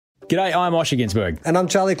G'day, I'm Osher Ginsberg. And I'm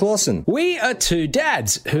Charlie Clausen. We are two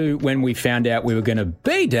dads who, when we found out we were going to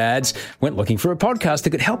be dads, went looking for a podcast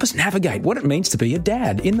that could help us navigate what it means to be a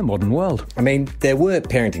dad in the modern world. I mean, there were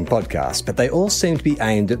parenting podcasts, but they all seemed to be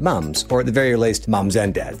aimed at mums, or at the very least, mums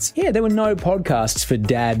and dads. Yeah, there were no podcasts for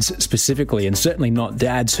dads specifically, and certainly not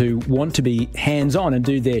dads who want to be hands-on and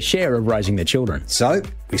do their share of raising their children. So,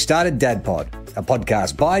 we started Dad Pod, a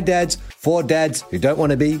podcast by dads, for dads who don't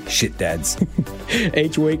want to be shit dads.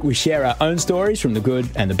 Each week we share our own stories from the good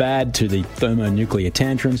and the bad to the thermonuclear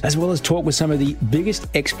tantrums, as well as talk with some of the biggest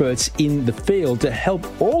experts in the field to help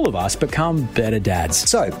all of us become better dads.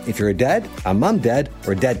 So, if you're a dad, a mum dad,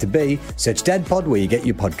 or a dad-to-be, search Dad Pod where you get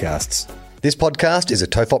your podcasts. This podcast is a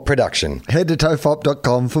Tofop production. Head to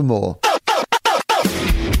tofop.com for more.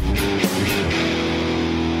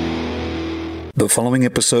 The following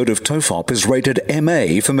episode of Tofop is rated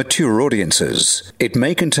MA for mature audiences. It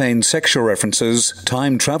may contain sexual references,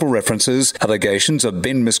 time travel references, allegations of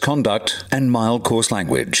bin misconduct, and mild coarse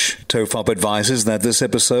language. Tofop advises that this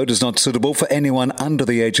episode is not suitable for anyone under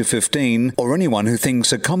the age of 15 or anyone who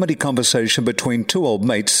thinks a comedy conversation between two old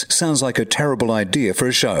mates sounds like a terrible idea for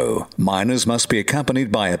a show. Minors must be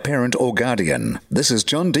accompanied by a parent or guardian. This is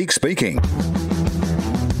John Deek speaking.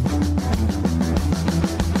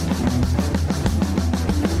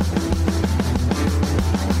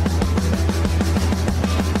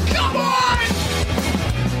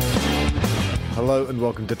 Hello and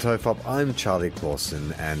welcome to Tofop. I'm Charlie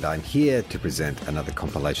Clausen and I'm here to present another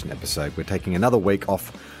compilation episode. We're taking another week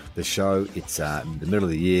off the show. It's the middle of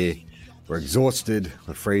the year. We're exhausted.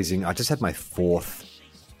 We're freezing. I just had my fourth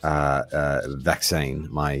vaccine,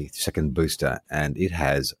 my second booster, and it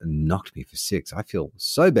has knocked me for six. I feel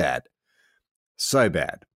so bad. So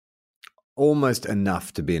bad. Almost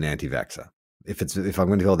enough to be an anti-vaxxer. If I'm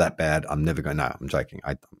going to feel that bad, I'm never going. No, I'm joking.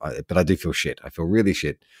 But I do feel shit. I feel really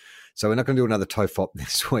shit. So we're not going to do another Tofop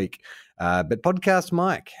this week. But Podcast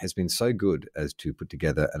Mike has been so good as to put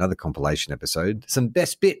together another compilation episode, some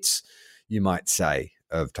best bits, you might say,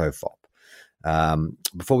 of Tofop.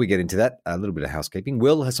 Before we get into that, a little bit of housekeeping.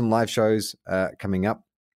 Will has some live shows coming up.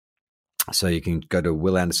 So you can go to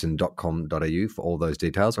willanderson.com.au for all those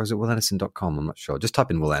details. Or is it willanderson.com? I'm not sure. Just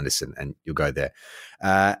type in Will Anderson and you'll go there.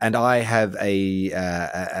 And I have I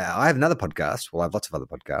have another podcast. Well, I have lots of other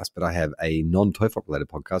podcasts, but I have a non-Tofop related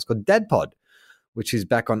podcast called Dad Pod, which is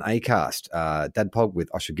back on Acast. Dad Pod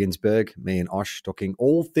with Osher Ginsberg, me and Osh talking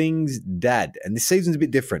all things dad. And this season's a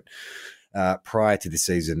bit different. Prior to this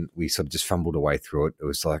season, we sort of just fumbled away through it. It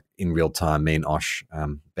was like in real time, me and Osh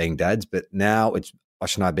being dads. But now it's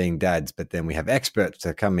Osh and I being dads, but then we have experts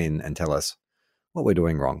to come in and tell us what we're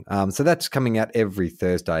doing wrong. So that's coming out every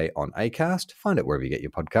Thursday on Acast. Find it wherever you get your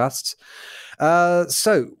podcasts.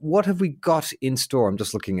 So what have we got in store? I'm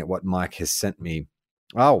just looking at what Mike has sent me.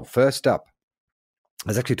 Oh, first up, I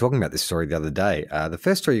was actually talking about this story the other day. The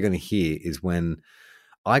first story you're going to hear is when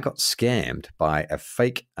I got scammed by a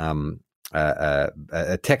fake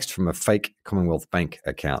a text from a fake Commonwealth Bank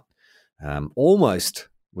account. Almost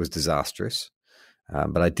was disastrous.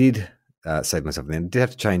 But I did save myself in the end. I did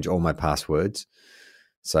have to change all my passwords.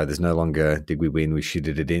 So there's no longer did we win, we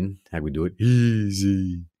shitted it in. How we do it?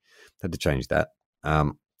 Easy. Had to change that.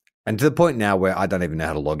 And to the point now where I don't even know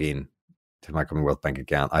how to log in to my Commonwealth Bank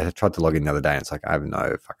account. I tried to log in the other day and it's like I have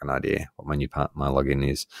no fucking idea what my my login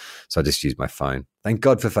is. So I just use my phone. Thank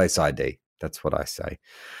God for Face ID. That's what I say.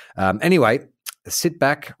 Anyway, sit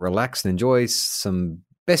back, relax, and enjoy some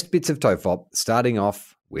best bits of Tofop, starting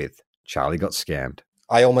off with Charlie got scammed.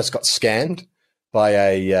 I almost got scammed by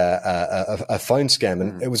a phone scam.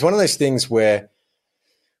 And it was one of those things where it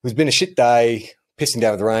was been a shit day, pissing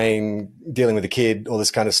down with rain, dealing with a kid, all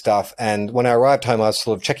this kind of stuff. And when I arrived home, I was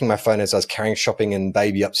sort of checking my phone as I was carrying shopping and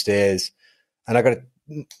baby upstairs. And I got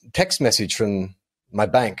a text message from my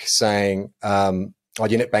bank saying, your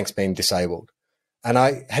net bank's been disabled. And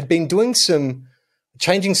I had been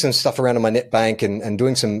changing some stuff around on my net bank and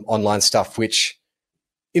doing some online stuff, which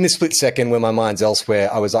in a split second when my mind's elsewhere,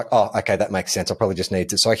 I was like, oh, okay, that makes sense. I probably just need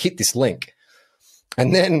to. So I hit this link.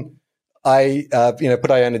 And then I, put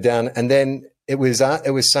Iona down. And then it was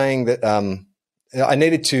saying that I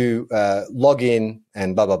needed to log in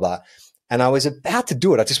and blah, blah, blah. And I was about to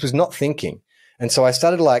do it. I just was not thinking. And so I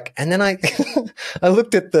started and then I I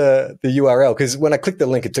looked at the URL because when I clicked the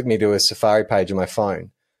link, it took me to a Safari page on my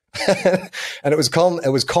phone. And it was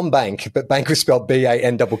Combank, but bank was spelled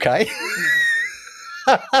BANKK.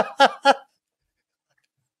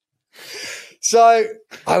 So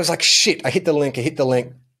I was like, shit, I hit the link.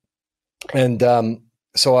 And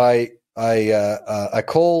so I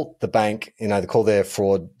call the bank, they call their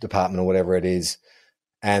fraud department or whatever it is.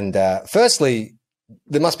 And firstly,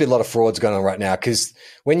 there must be a lot of frauds going on right now, because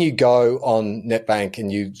when you go on NetBank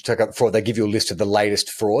and you check out fraud, they give you a list of the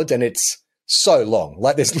latest frauds, and it's so long.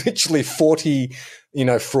 Like there's literally 40,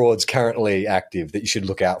 frauds currently active that you should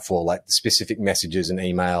look out for, like the specific messages and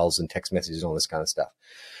emails and text messages and all this kind of stuff.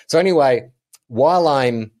 So anyway, while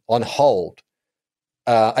I'm on hold,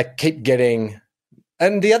 I keep getting,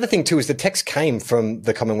 and the other thing too is the text came from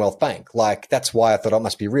the Commonwealth Bank. Like that's why I thought it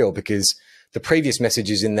must be real, because the previous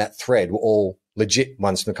messages in that thread were all legit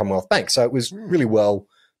ones from the Commonwealth Bank. So it was really well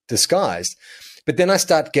disguised. But then I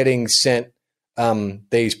start getting sent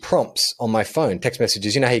these prompts on my phone, text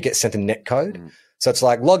messages. You know how you get sent a net code? So it's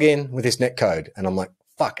like, log in with this net code. And I'm like,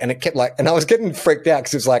 fuck. And it kept and I was getting freaked out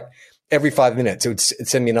because it was like every 5 minutes it'd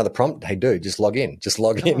send me another prompt. Hey, dude, just log in. Just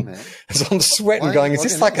log in. On, so I'm sweating going, is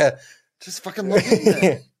this like just fucking log in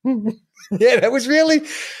there. Yeah, that was really,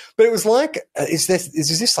 but it was like, is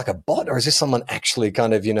this like a bot, or is this someone actually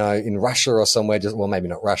kind of, in Russia or somewhere, well, maybe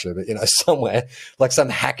not Russia, but, somewhere like some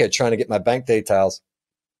hacker trying to get my bank details.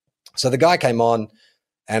 So the guy came on,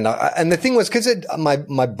 and the thing was, because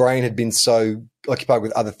my brain had been so occupied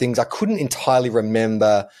with other things, I couldn't entirely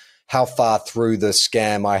remember how far through the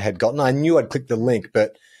scam I had gotten. I knew I'd clicked the link,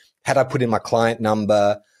 but had I put in my client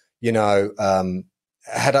number,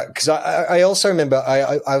 because I also remember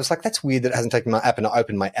I was like, that's weird that it hasn't taken my app, and I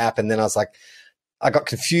opened my app, and then I was like, I got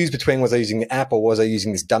confused between was I using the app or was I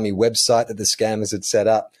using this dummy website that the scammers had set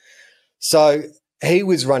up. So he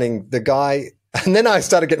was running the guy. And then I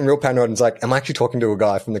started getting real paranoid and was like, am I actually talking to a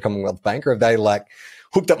guy from the Commonwealth Bank, or have they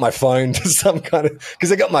hooked up my phone to some kind of, because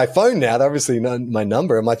they got my phone now. They obviously know my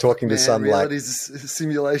number. Am I talking to some reality's a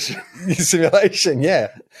simulation? Simulation.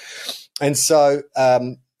 Yeah. And so,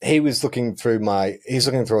 he was looking through all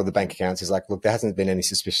the bank accounts. He's like, look, there hasn't been any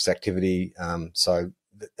suspicious activity. So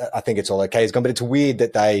I think it's all okay. He's gone, but it's weird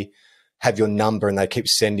that they have your number and they keep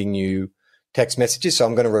sending you text messages. So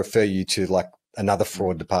I'm going to refer you to another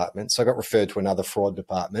fraud department. So I got referred to another fraud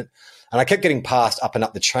department, and I kept getting passed up and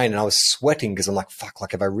up the chain, and I was sweating because I'm like, fuck,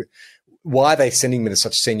 why are they sending me to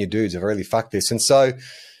such senior dudes? I've really fucked this. And so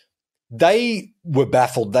they were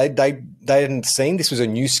baffled. They hadn't seen, this was a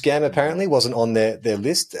new scam, apparently, wasn't on their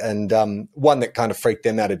list. And one that kind of freaked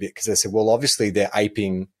them out a bit, because they said, well, obviously they're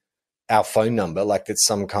aping our phone number, like it's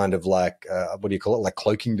some kind of what do you call it? Like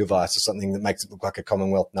cloaking device or something that makes it look like a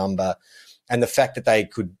Commonwealth number. And the fact that they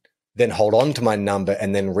could then hold on to my number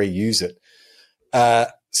and then reuse it.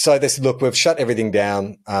 So they said, look, we've shut everything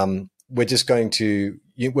down. We're just going to,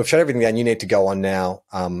 we've shut everything down. You need to go on now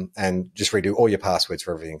and just redo all your passwords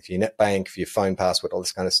for everything, for your NetBank, for your phone password, all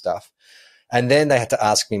this kind of stuff. And then they had to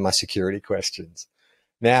ask me my security questions.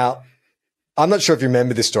 Now, I'm not sure if you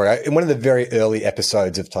remember this story. In one of the very early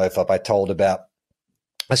episodes of TOEFOP, I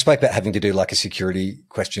spoke about having to do a security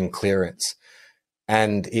question clearance.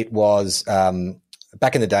 And it was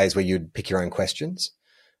back in the days where you'd pick your own questions.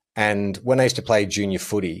 And when I used to play junior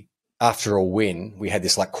footy, after a win, we had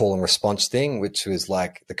this call and response thing, which was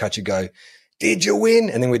the coach would go, did you win?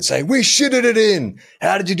 And then we'd say, we shitted it in.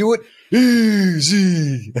 How did you do it?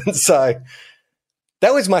 Easy. And so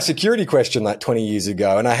that was my security question 20 years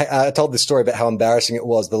ago. And I told this story about how embarrassing it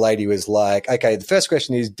was. The lady was like, okay, the first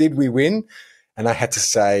question is, did we win? And I had to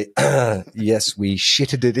say, yes, we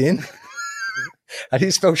shitted it in. How do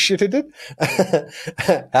you spell shitted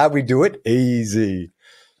it? How'd we do it? Easy.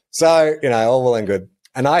 So, all well and good.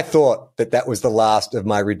 And I thought that was the last of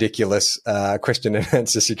my ridiculous question and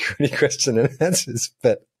answer, security question and answers.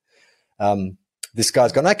 But this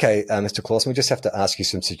guy's gone, okay, Mr. Clausen, we just have to ask you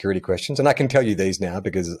some security questions. And I can tell you these now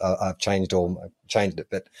because I've changed it.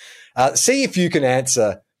 But see if you can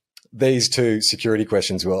answer these two security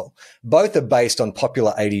questions well. Both are based on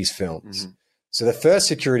popular 80s films. Mm-hmm. So the first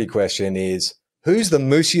security question is, who's the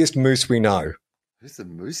moosiest moose we know? Who's the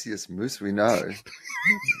moosiest moose we know?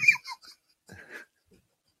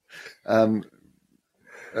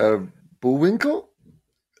 Bullwinkle?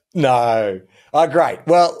 No. Oh, great.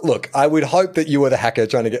 Well, look, I would hope that you were the hacker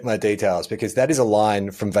trying to get my details, because that is a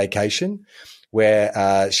line from Vacation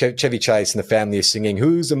where Chevy Chase and the family are singing,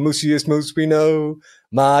 who's the moosiest moose we know?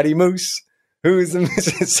 Marty Moose. Who's the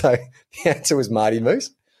moosiest? So the answer was Marty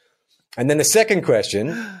Moose. And then the second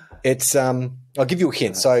question, it's I'll give you a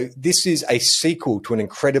hint. So this is a sequel to an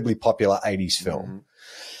incredibly popular 80s film.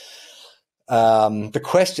 The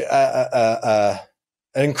question, an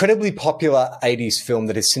incredibly popular 80s film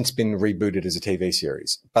that has since been rebooted as a TV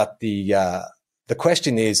series. But the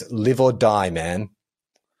question is, live or die, man.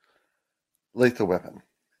 Lethal Weapon.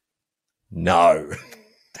 No.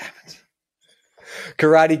 Damn it.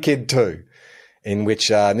 Karate Kid 2, in which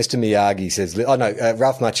Mr. Miyagi says,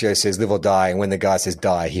 Ralph Macchio says live or die. And when the guy says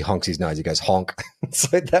die, he honks his nose. He goes honk.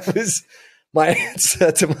 So that was my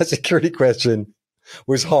answer to my security question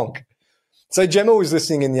was honk. So Gemma was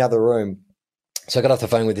listening in the other room. So I got off the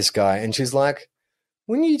phone with this guy, and she's like,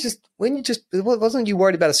 when you just wasn't you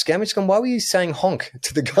worried about a scam? She's gone, why were you saying honk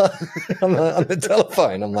to the guy on the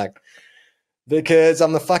telephone? I'm like, because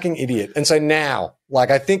I'm a fucking idiot. And so now,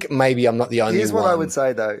 like, I think maybe I'm not the only one. Here's what I would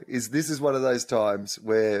say, though, is this is one of those times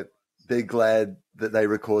where they're glad that they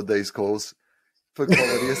record these calls for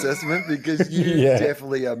quality assessment, because you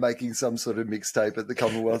definitely are making some sort of mixtape at the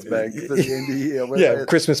Commonwealth Bank for the end of the year. Yeah,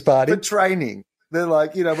 Christmas party. For training. They're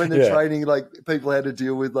like, you know, when they're training, like, people had to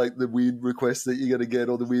deal with, like, the weird requests that you're going to get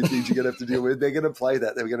or the weird things you're going to have to deal with. They're going to play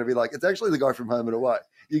that. They're going to be like, it's actually the guy from Home and Away.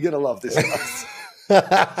 You're going to love this, guys.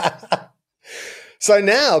 So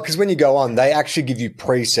now, because when you go on, they actually give you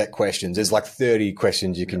preset questions. There's like 30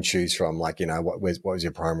 questions you can choose from, like, you know, what was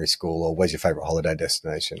your primary school, or where's your favorite holiday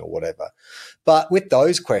destination, or whatever. But with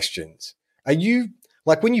those questions, are you,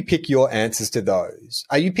 like, when you pick your answers to those,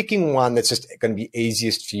 are you picking one that's just going to be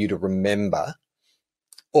easiest for you to remember,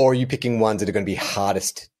 or are you picking ones that are going to be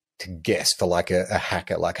hardest to guess for, like, a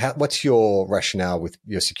hacker? Like, what's your rationale with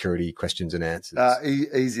your security questions and answers?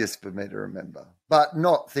 Easiest for me to remember, but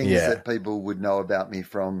not things that people would know about me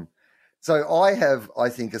from. So I have, I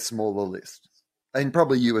think, a smaller list, and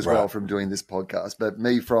probably you as well from doing this podcast, but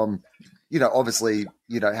me from, you know, obviously,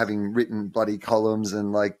 you know, having written bloody columns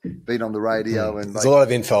and, like, been on the radio and, there's like, a lot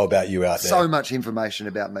of info about you out there. So much information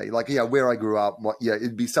about me, like, yeah, where I grew up,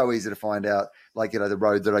 it'd be so easy to find out, like, you know, the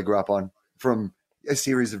road that I grew up on from a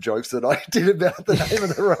series of jokes that I did about the name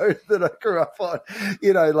of the road that I grew up on,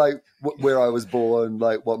 you know, like where I was born,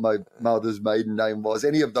 like what my mother's maiden name was,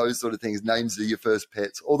 any of those sort of things, names of your first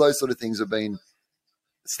pets, all those sort of things have been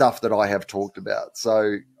stuff that I have talked about.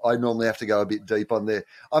 So I normally have to go a bit deep on there.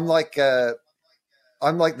 I'm like the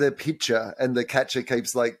pitcher, and the catcher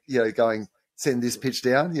keeps, like, you know, going, send this pitch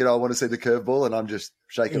down. You know, I want to see the curveball, and I'm just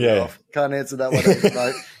shaking it off. Can't answer that one either,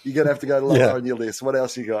 mate. You're going to have to go lower on your list. What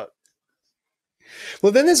else you got?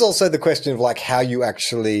 Well, then there's also the question of, like, how you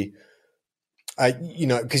actually, you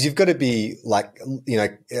know, because you've got to be, like, you know,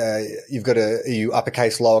 you've got to, are you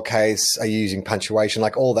uppercase, lowercase, are you using punctuation,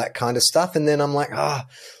 like all that kind of stuff. And then I'm like,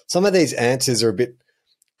 some of these answers are a bit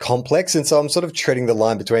complex. And so I'm sort of treading the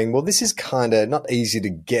line between, well, this is kind of not easy to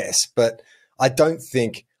guess, but I don't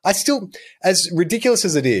think, I still, as ridiculous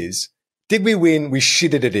as it is, did we win? We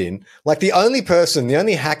shitted it in. Like, the only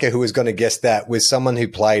hacker who was going to guess that was someone who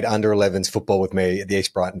played under 11s football with me at the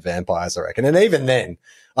East Brighton Vampires, I reckon. And even then,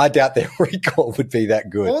 I doubt their recall would be that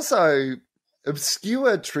good. Also,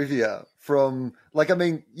 obscure trivia from, like, I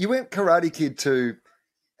mean, you went Karate Kid 2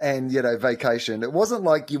 and, you know, Vacation. It wasn't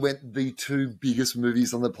like you went the two biggest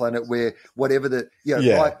movies on the planet where whatever the, you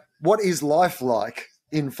know, like, what is life like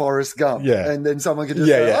in Forrest Gump? And then someone could just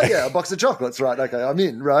say, oh, yeah, a box of chocolates, right? Okay, I'm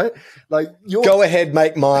in, right? Like, go ahead,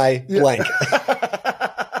 make my blank.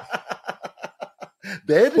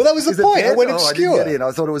 Bed? Well, that was the point. I went obscure. I didn't get in.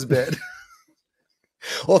 I thought it was bed.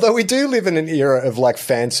 Although we do live in an era of, like,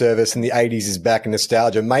 fan service, and the 80s is back in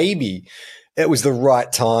nostalgia, maybe it was the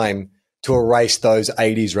right time to erase those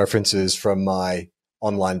 80s references from my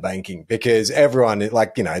online banking, because everyone,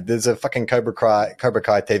 like, you know, there's a fucking Cobra Kai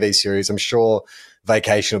TV series. I'm sure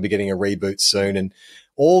Vacation will be getting a reboot soon, and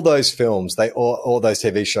all those films, all those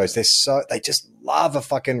TV shows, they just love a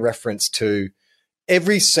fucking reference to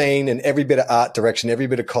every scene and every bit of art direction, every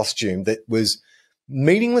bit of costume that was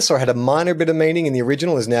meaningless or had a minor bit of meaning in the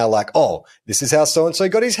original is now like, oh, this is how so-and-so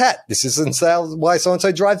got his hat. This isn't why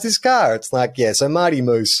so-and-so drives this car. It's like, yeah, so Marty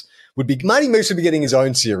Moose would be getting his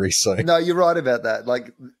own series soon. No, you're right about that.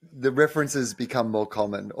 Like, the references become more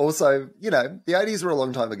common. Also, you know, the 80s were a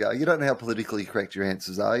long time ago. You don't know how politically correct your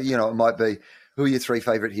answers are. You know, it might be, who are your three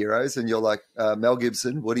favorite heroes? And you're like, Mel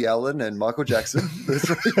Gibson, Woody Allen, and Michael Jackson.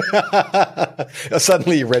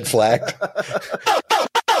 Suddenly you're red flagged.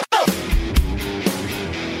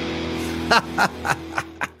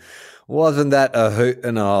 Wasn't that a hoot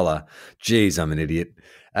and a holler? Geez, I'm an idiot.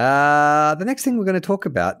 The next thing we're going to talk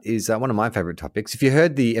about is one of my favorite topics. If you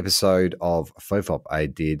heard the episode of FOFOP I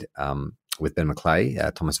did with Ben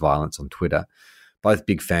McClay, Thomas Violence on Twitter, both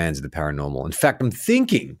big fans of the paranormal. In fact, I'm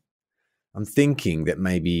thinking that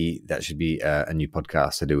maybe that should be a new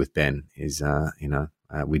podcast to do with Ben. Is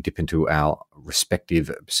we dip into our respective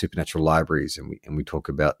supernatural libraries and we talk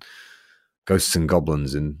about ghosts and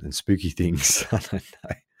goblins and spooky things. I don't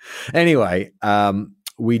know. Anyway,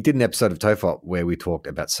 we did an episode of TOFOP where we talked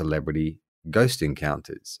about celebrity ghost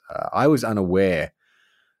encounters. I was unaware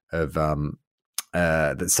of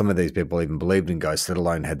that some of these people even believed in ghosts, let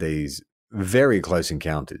alone had these very close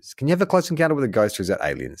encounters. Can you have a close encounter with a ghost, or is that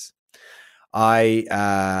aliens? I'm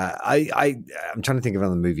trying to think of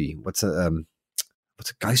another movie. What's a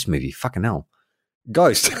ghost movie? Fucking hell,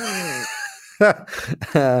 Ghost.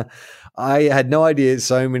 I had no idea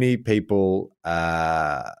so many people.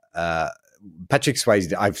 Patrick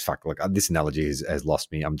Swayze. Look, this analogy has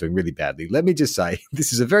lost me. I'm doing really badly. Let me just say,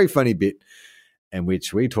 this is a very funny bit in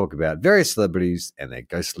which we talk about various celebrities and their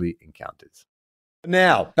ghostly encounters.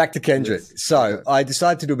 Now, back to Kendrick. Yes. So Okay. I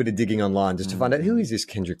decided to do a bit of digging online just to find out who is this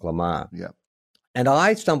Kendrick Lamar. Yeah. And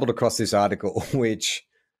I stumbled across this article, which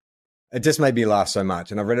it just made me laugh so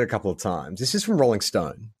much. And I've read it a couple of times. This is from Rolling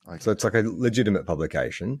Stone. Okay. So it's like a legitimate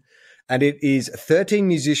publication. And it is 13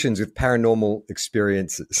 musicians with paranormal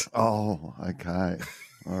experiences. Oh, okay.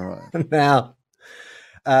 All right. Now,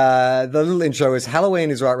 the little intro is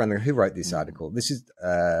Halloween is right around the... Who wrote this article? This is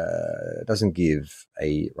doesn't give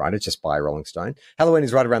a writer, just by Rolling Stone. Halloween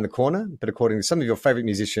is right around the corner, but according to some of your favorite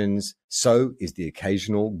musicians, so is the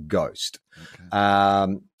occasional ghost.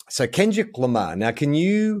 Okay. So Kendrick Lamar. Now, can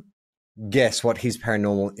you guess what his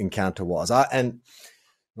paranormal encounter was? I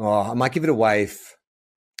might give it away.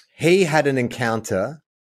 He had an encounter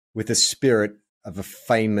with the spirit of a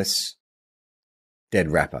famous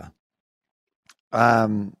dead rapper.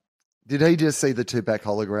 Did he just see the Tupac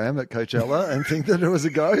hologram at Coachella and think that it was a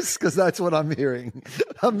ghost? Because that's what I'm hearing.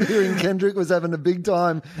 I'm hearing Kendrick was having a big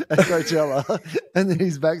time at Coachella, and then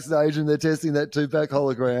he's backstage and they're testing that Tupac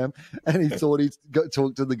hologram, and he thought he'd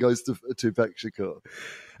talk to the ghost of Tupac Shakur.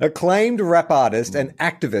 Acclaimed rap artist and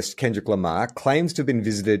activist Kendrick Lamar claims to have been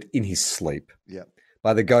visited in his sleep Yeah.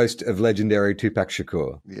 by the ghost of legendary Tupac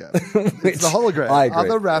Shakur. Yeah. Which It's the hologram. I agree.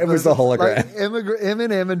 Other rappers, It was the hologram. Like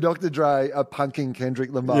Eminem and Dr. Dre are punking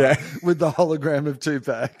Kendrick Lamar Yeah. with the hologram of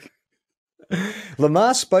Tupac.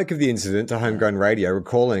 Lamar spoke of the incident to Homegrown Radio,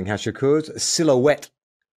 recalling how Shakur's silhouette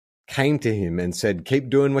came to him and said, "Keep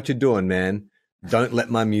doing what you're doing, man. Don't let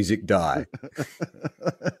my music die."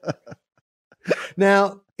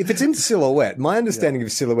 Now, if it's in silhouette, my understanding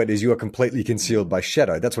of silhouette is you are completely concealed by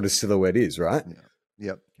shadow. That's what a silhouette is, right?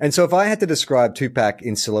 Yep. And so if I had to describe Tupac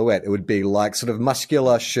in silhouette, it would be like sort of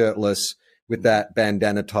muscular, shirtless, with that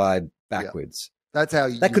bandana tied backwards. That's how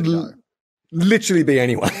you That could know. literally be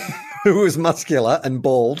anyone who was muscular and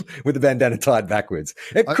bald with the bandana tied backwards.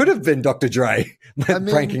 It could have been Dr. Dre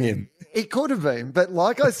pranking him. It could have been, but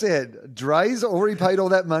like I said, Dre's already paid all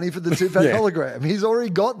that money for the Tupac Yeah. hologram. He's already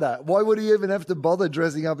got that. Why would he even have to bother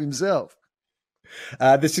dressing up himself?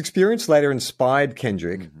 This experience later inspired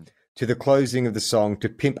Kendrick to the closing of the song "To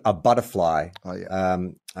Pimp a Butterfly," Oh,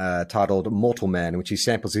 yeah. titled "Mortal Man," in which he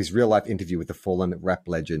samples his real-life interview with the fallen rap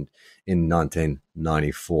legend in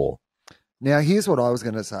 1994. Now, here's what I was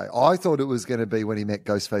going to say. I thought it was going to be when he met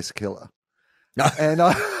Ghostface Killer. No. And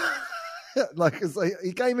it's like,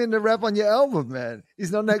 he came in to rap on your album, man.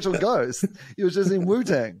 He's not an actual ghost. He was just in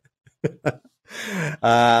Wu-Tang.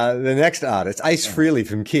 The next artist, Ace Frehley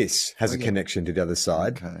from Kiss, has a connection to the other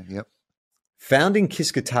side. Okay, yep. Founding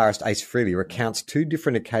Kiss guitarist Ace Frehley recounts two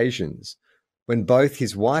different occasions when both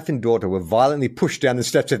his wife and daughter were violently pushed down the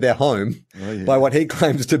steps of their home by what he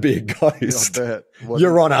claims to be a ghost. I bet. What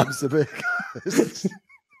Your it Honor. claims to be a ghost.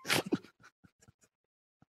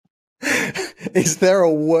 Is there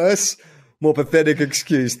a worse, more pathetic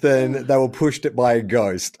excuse than they were pushed by a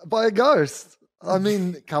ghost? By a ghost. I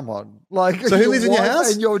mean, come on. Like, So who lives in your wife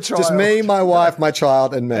house? And your child. Just me, my wife, my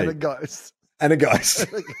child, and me. And a ghost. And a ghost A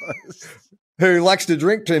ghost. who likes to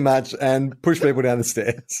drink too much and push people down the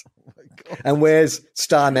stairs and wears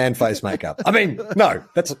Starman face makeup. I mean, no,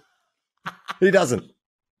 he doesn't.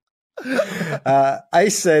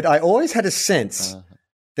 Ace said, "I always had a sense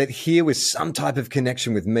that here was some type of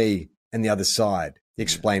connection with me and the other side," he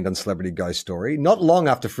explained on Celebrity Ghost Story. Not long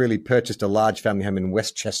after Frehley purchased a large family home in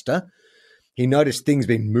Westchester, he noticed things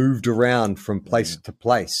being moved around from place to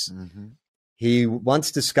place. He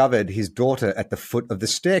once discovered his daughter at the foot of the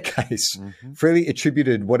staircase. Frehley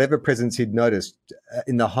attributed whatever presence he'd noticed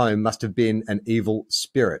in the home must have been an evil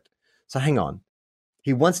spirit. So hang on.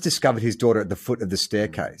 He once discovered his daughter at the foot of the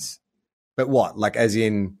staircase. But what? Like as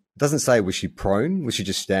in, it doesn't say, was she prone? Was she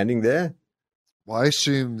just standing there? Well, I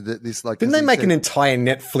assume that this, like, Didn't they make an entire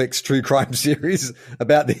Netflix true crime series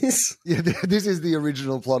about this? Yeah, this is the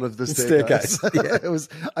original plot of the Staircase, staircase. yeah. It was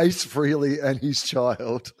Ace Frehley and his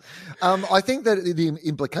child. I think that the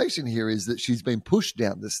implication here is that she's been pushed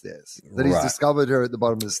down the stairs. That he's Right. discovered her at the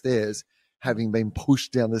bottom of the stairs, having been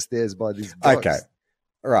pushed down the stairs by this ghost. Okay.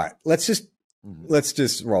 All right. Let's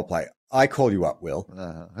just role play. I call you up, Will.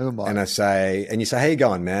 Who am I? And I say, and you say, "How you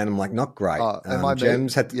going, man?" I'm like, "Not great." Am I me?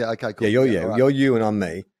 Gems had, Yeah, okay, cool. Yeah, you're Yeah, all right. you're you, and I'm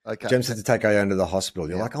me. Okay. Gems had to take Iona to the hospital.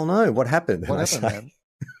 You're Yeah. like, "Oh no, what happened?" What And happened,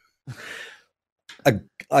 I man?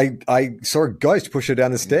 I saw a ghost push her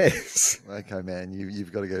down the stairs. Okay, man,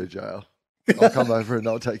 you've got to go to jail. I'll come over and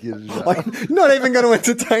I'll take you to jail. I'm not even going to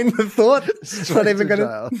entertain the thought. Not even going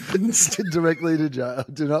to directly to jail.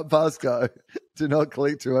 Do not pass go. Do not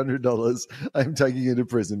collect $200. I'm taking you to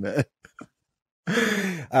prison, man.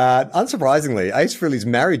 Unsurprisingly, Ace Frehley's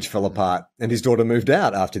marriage fell apart and his daughter moved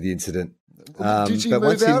out after the incident. Did she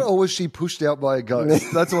move out or was she pushed out by a ghost?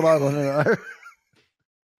 That's what I want to know.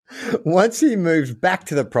 Once he moved back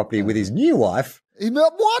to the property with his new wife.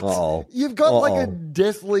 What? Uh-oh. You've got like a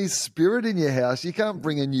deathly spirit in your house. You can't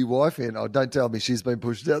bring a new wife in. Oh, don't tell me she's been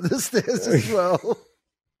pushed down the stairs as well.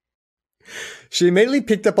 She immediately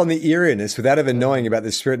picked up on the eeriness without ever knowing about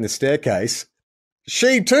the spirit in the staircase.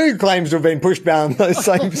 She too claims to have been pushed down those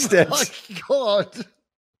same steps. Oh, my God.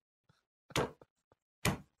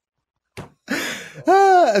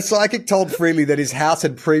 A psychic told Frehley that his house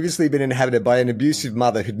had previously been inhabited by an abusive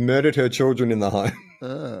mother who'd murdered her children in the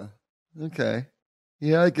home. Okay.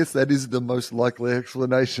 Yeah, I guess that is the most likely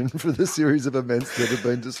explanation for the series of events that have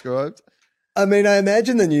been described. I mean, I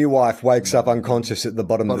imagine the new wife wakes up unconscious at the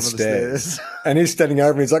bottom of the stairs. And he's standing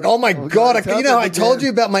over and he's like, oh my God, I told you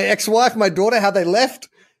about my ex-wife, my daughter, how they left?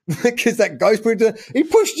 Because that ghost he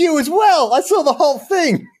pushed you as well. I saw the whole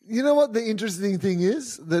thing. You know what the interesting thing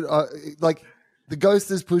is? That the ghost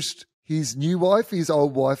has pushed his new wife, his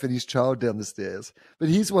old wife, and his child down the stairs. But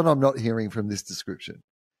here's what I'm not hearing from this description.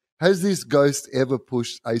 Has this ghost ever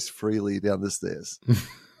pushed Ace Frehley down the stairs?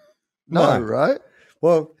 No, right?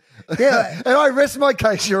 Well, yeah. And I rest my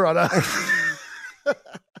case, Your Honor.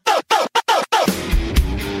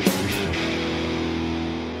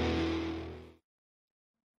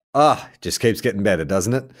 Just keeps getting better,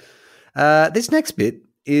 doesn't it? This next bit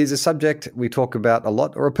is a subject we talk about a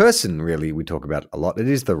lot, or a person really we talk about a lot. It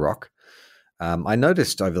is The Rock. I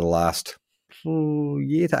noticed over the last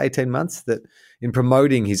year to 18 months that in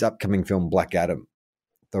promoting his upcoming film Black Adam,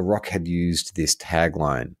 The Rock had used this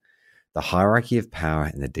tagline: the hierarchy of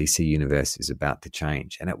power in the DC universe is about to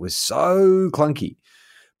change. And it was so clunky.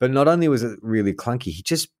 But not only was it really clunky, he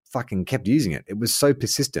just fucking kept using it. It was so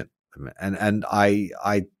persistent. And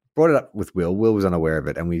I brought it up with Will. Will was unaware of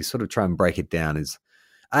it. And we sort of try and break it down as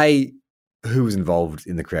A, who was involved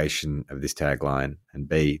in the creation of this tagline? And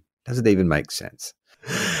B, does it even make sense?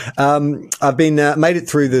 I've been made it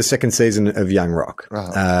through the second season of Young Rock,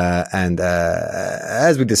 and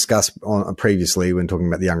as we discussed previously when talking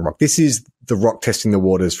about the Young Rock, this is The Rock testing the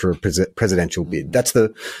waters for a presidential bid. That's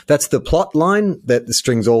the plot line that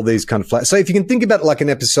strings all these kind of flat. So if you can think about it like an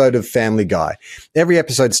episode of Family Guy, every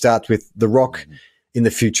episode starts with The Rock in the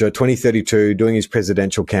future, 2032, doing his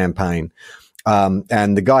presidential campaign,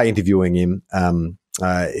 and the guy interviewing him,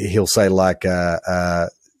 he'll say like,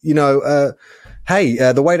 hey,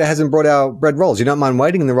 the waiter hasn't brought our bread rolls. You don't mind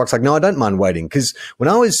waiting? And The Rock's like, no, I don't mind waiting. Because when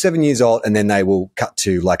I was 7 years old, and then they will cut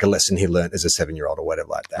to like a lesson he learned as a 7-year-old or whatever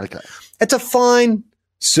like that. Okay. It's a fine,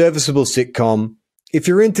 serviceable sitcom. If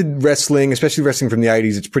you're into wrestling, especially wrestling from the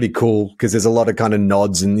 80s, it's pretty cool because there's a lot of kind of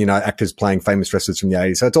nods and, actors playing famous wrestlers from the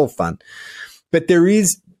 80s. So it's all fun. But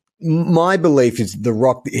my belief is The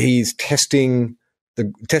Rock, he's testing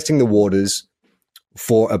the waters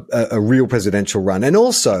for a real presidential run. And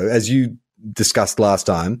also, as you discussed last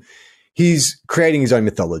time, he's creating his own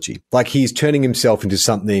mythology. Like he's turning himself into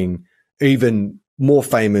something even more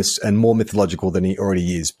famous and more mythological than he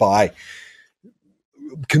already is by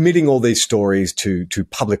committing all these stories to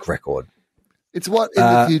public record. It's what in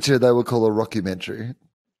the future they will call a rockumentary.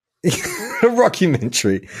 A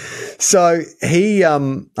rockumentary. So he, I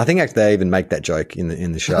think actually they even make that joke in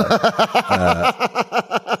the show.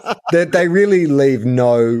 They really leave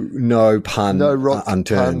no pun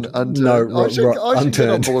unturned. Unturned. I should get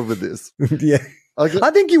on board with this. Yeah,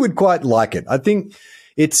 I think you would quite like it. I think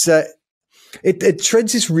it's it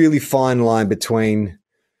treads this really fine line between,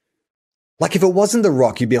 like, if it wasn't The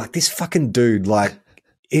Rock, you'd be like, this fucking dude, like,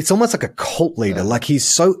 it's almost like a cult leader. Like he's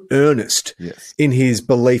so earnest in his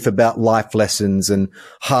belief about life lessons and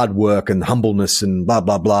hard work and humbleness and blah,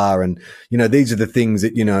 blah, blah. And, these are the things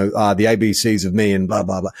that, are the ABCs of me and blah,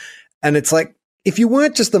 blah, blah. And it's like, if you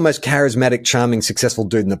weren't just the most charismatic, charming, successful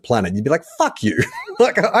dude on the planet, you'd be like, fuck you.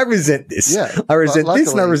 Like, I resent this. Yeah. I resent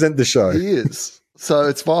this and I resent the show. He is. So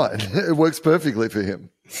it's fine. It works perfectly for him.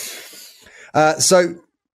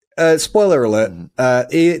 Spoiler alert, at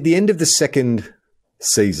the end of the second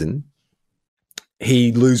season,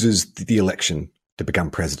 he loses the election to become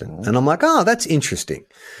president. And I'm like, that's interesting.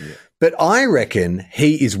 Yeah. But I reckon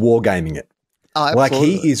he is wargaming it. Like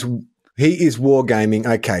he is wargaming.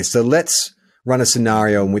 Okay, so let's run a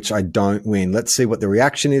scenario in which I don't win. Let's see what the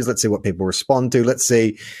reaction is. Let's see what people respond to. Let's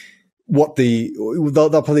see they're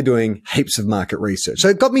probably doing heaps of market research. So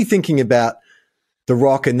it got me thinking about The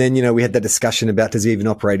Rock. And then, we had that discussion about, does he even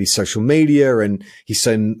operate his social media, and he's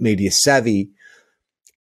so media savvy.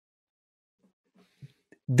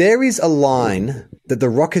 There is a line that The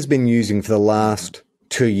Rock has been using for the last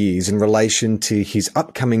 2 years in relation to his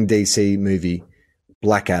upcoming DC movie,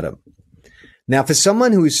 Black Adam. Now, for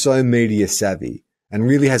someone who is so media savvy and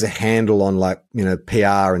really has a handle on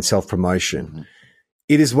PR and self-promotion,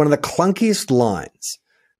 it is one of the clunkiest lines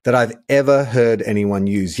that I've ever heard anyone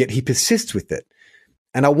use, yet he persists with it.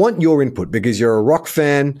 And I want your input because you're a Rock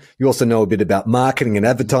fan. You also know a bit about marketing and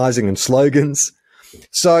advertising and slogans.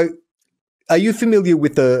 So are you familiar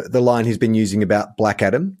with the line he's been using about Black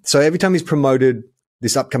Adam? So every time he's promoted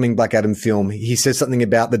this upcoming Black Adam film, he says something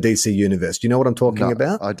about the DC universe. Do you know what I'm talking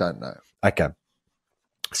about? I don't know. Okay.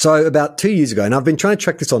 So about 2 years ago, and I've been trying to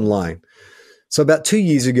track this online. So about 2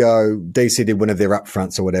 years ago, DC did one of their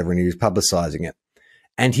upfronts or whatever, and he was publicizing it.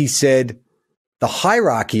 And he said, the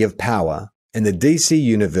hierarchy of power in the DC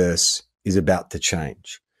universe is about to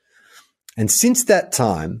change. And since that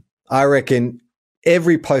time, I reckon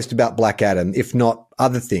every post about Black Adam, if not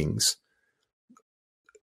other things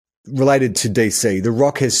related to DC, The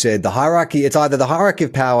Rock has said it's either the hierarchy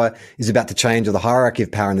of power is about to change or the hierarchy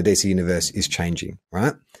of power in the DC universe is changing,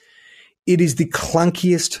 right? It is the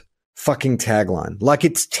clunkiest fucking tagline. Like,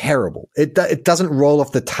 it's terrible. It doesn't roll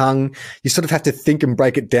off the tongue. You sort of have to think and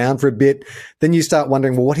break it down for a bit. Then you start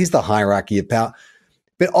wondering, well, what is the hierarchy of power?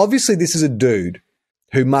 But obviously this is a dude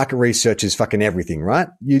who market researches fucking everything, right?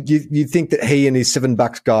 You think that he and his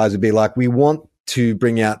 $7 guys would be like, we want to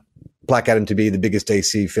bring out Black Adam to be the biggest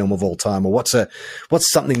DC film of all time, or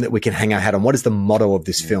what's something that we can hang our hat on? What is the motto of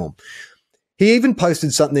this film? He even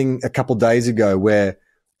posted something a couple of days ago where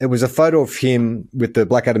it was a photo of him with the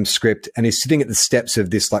Black Adam script, and he's sitting at the steps of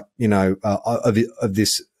this, of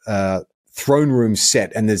this throne room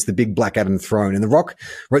set, and there's the big Black Adam throne. And The Rock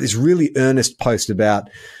wrote this really earnest post about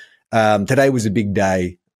today was a big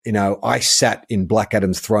day. I sat in Black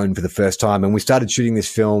Adam's throne for the first time, and we started shooting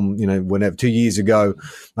this film, 2 years ago.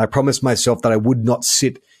 I promised myself that I would not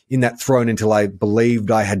sit in that throne until I believed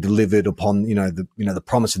I had delivered upon, the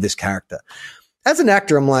promise of this character. As an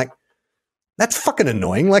actor, I'm like, that's fucking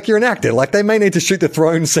annoying. Like, you're an actor. Like, they may need to shoot the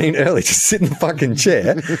throne scene early. Just sit in the fucking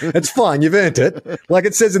chair. It's fine. You've earned it. Like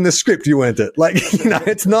it says in the script, you earned it. Like,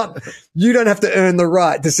 it's not, you don't have to earn the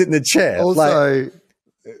right to sit in the chair. Also,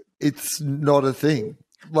 it's not a thing.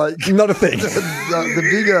 Like, not a thing. The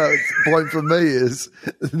bigger point for me is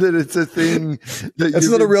that it's a thing that it's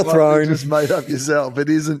not a real throne. Just made up yourself. It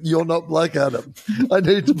isn't. You're not Black Adam. I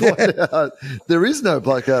need to point out there is no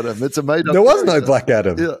Black Adam. It's a made up. There was character. no Black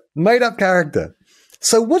Adam. Yeah. Made up character.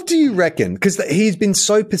 So what do you reckon? Because he's been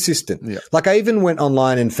so persistent. Yeah. Like, I even went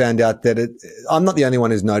online and found out that I'm not the only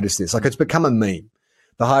one who's noticed this. Like, it's become a meme.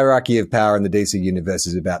 The hierarchy of power in the DC universe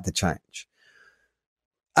is about to change.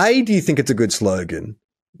 A, do you think it's a good slogan?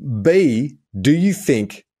 B, do you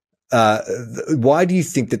think, why do you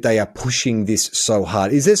think that they are pushing this so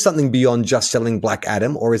hard? Is there something beyond just selling Black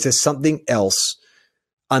Adam, or is there something else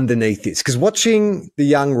underneath this? Because watching the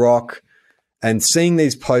young Rock and seeing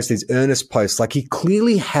these posts, these earnest posts, like, he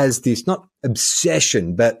clearly has this, not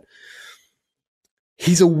obsession, but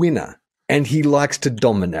he's a winner and he likes to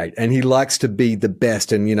dominate and he likes to be the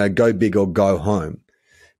best and, go big or go home.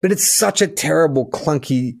 But it's such a terrible,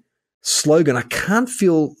 clunky slogan. I can't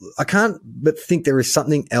but think there is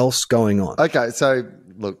something else going on. Okay, so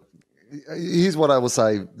look, here's what I will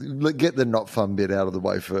say. Get the not fun bit out of the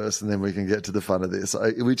way first, and then we can get to the fun of this,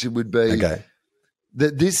 which would be that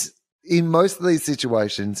this, in most of these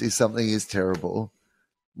situations, if something is terrible,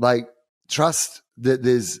 like, trust that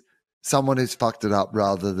there's someone who's fucked it up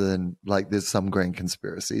rather than like there's some grand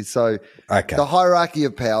conspiracy. So the hierarchy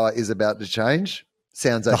of power is about to change.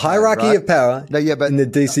 Sounds okay, the hierarchy right? of power but in the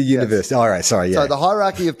DC universe. All right, sorry, yeah. So the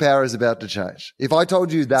hierarchy of power is about to change. If I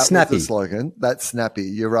told you that snappy. was the slogan, that's snappy.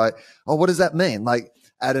 You're right. Oh, what does that mean? Like,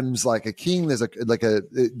 Adam's like a king. There's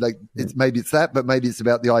it's maybe it's that, but maybe it's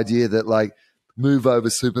about the idea that, like, move over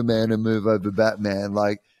Superman and move over Batman,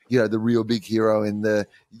 like, the real big hero in the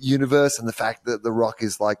universe, and the fact that The Rock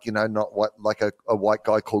is like, not what, like a white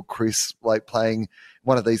guy called Chris, like, playing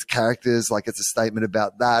one of these characters. Like, it's a statement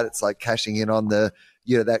about that. It's like cashing in on the,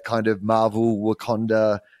 that kind of Marvel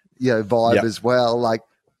Wakanda, vibe as well. Like,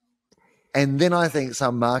 and then I think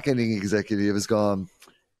some marketing executive has gone,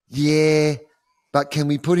 yeah, but can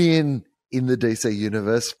we put in the DC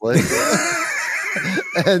universe, please?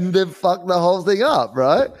 And then fuck the whole thing up,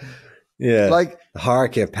 right? Yeah. Like, the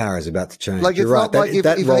hierarchy of power is about to change. Like, it's You're not right. like if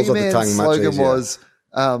rolls off the tongue slogan much easier. was,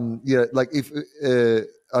 like, if,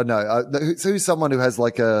 who's someone who has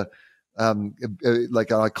like a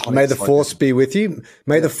like an iconic. May the Force be with you.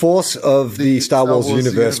 May the Force of the Star Wars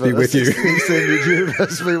universe be with you. Extended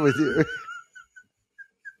universe be with you.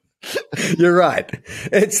 You're right.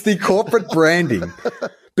 It's the corporate branding.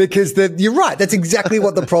 Because you're right. That's exactly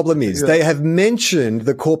what the problem is. They have mentioned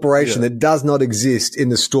the corporation that does not exist in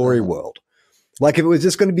the story world. Like if it was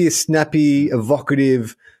just going to be a snappy,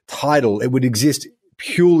 evocative title, it would exist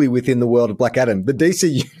purely within the world of Black Adam. The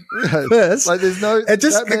DC universe. Like there's no,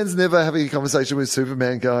 Batman's never having a conversation with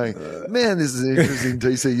Superman going, man, this is an interesting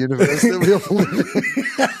DC universe that we all live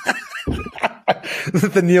in.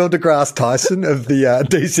 The Neil deGrasse Tyson of the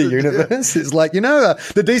DC universe is like,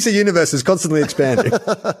 the DC universe is constantly expanding.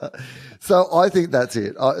 So I think that's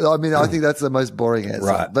it. I mean, I think that's the most boring answer.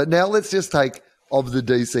 Right. But now let's just take of the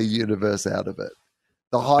DC universe out of it.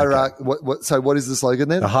 The hierarchy. Okay. So what is the slogan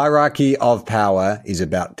then? The hierarchy of power is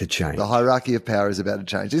about to change. The hierarchy of power is about to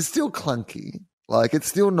change. It's still clunky. Like it's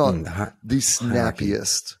still not the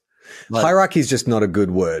snappiest. Like, hierarchy is just not a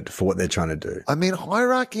good word for what they're trying to do. I mean,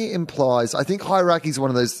 hierarchy implies, I think hierarchy is one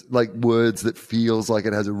of those like words that feels like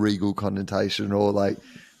it has a regal connotation or like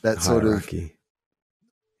that hierarchy. Sort of.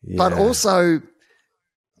 Yeah. But also,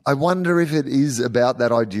 I wonder if it is about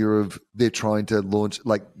that idea of they're trying to launch,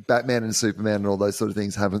 like Batman and Superman and all those sort of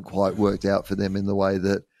things haven't quite worked out for them in the way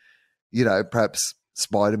that, perhaps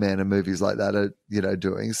Spider-Man and movies like that are,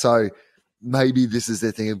 doing. So maybe this is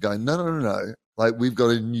their thing of going, no. Like we've got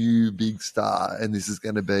a new big star and this is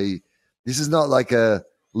not like a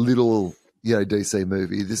little, DC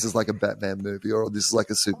movie. This is like a Batman movie or this is like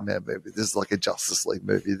a Superman movie. This is like a Justice League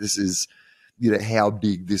movie. This is, how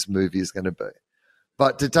big this movie is going to be.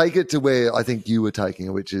 But to take it to where I think you were taking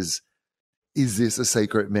it, which is this a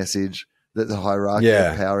secret message that the hierarchy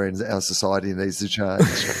of power in our society needs to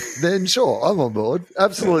change? Then sure, I'm on board.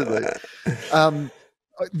 Absolutely.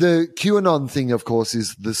 The QAnon thing, of course,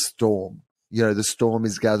 is the storm. The storm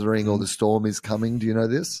is gathering or the storm is coming. Do you know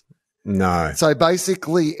this? No. So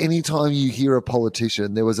basically, anytime you hear a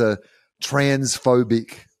politician, there was a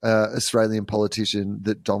transphobic Australian politician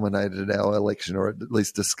that dominated our election, or at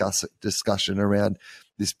least discussion around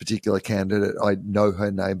this particular candidate. I know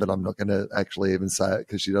her name, but I'm not going to actually even say it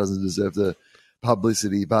because she doesn't deserve the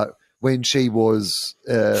publicity. But when she was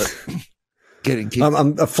getting kicked,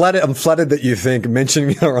 I'm flattered that you think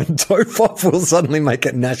mentioning her on Tofop will suddenly make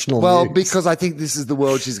it national news. Because I think this is the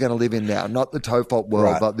world she's going to live in now, not the Tofop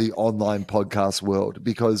world, but the online podcast world,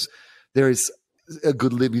 because there is a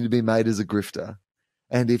good living to be made as a grifter.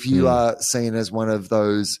 And if you are seen as one of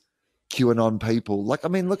those QAnon people, look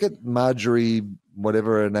at Marjorie,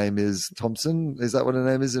 whatever her name is, Thompson. Is that what her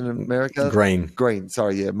name is in America? Green.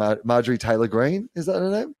 Sorry. Yeah. Marjorie Taylor Greene. Is that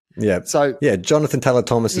her name? Yeah. So Jonathan Taylor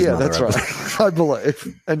Thomas's mother. Yeah, that's right. I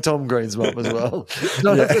believe. And Tom Green's mum as well.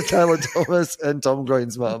 Jonathan Taylor Thomas and Tom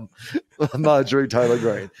Green's mum, Marjorie Taylor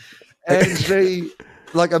Greene. And she,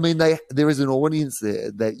 there is an audience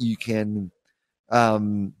there that you can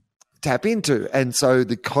tap into. And so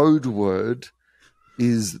the code word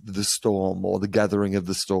is the storm or the gathering of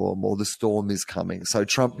the storm or the storm is coming. So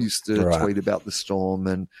Trump used to tweet about the storm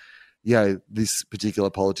and, this particular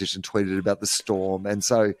politician tweeted about the storm. And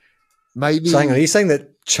so maybe... So hang on, are you saying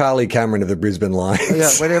that Charlie Cameron of the Brisbane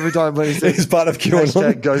Lions every time when he says he's part of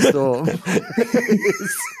QAnon? Go Storm,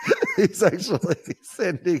 he's actually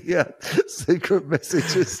sending out secret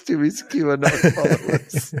messages to his QAnon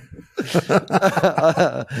followers.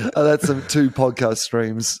 That's some two podcast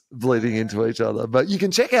streams bleeding into each other. But you can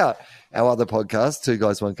check out our other podcast, Two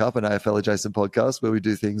Guys, One Cup, an AFL adjacent podcast, where we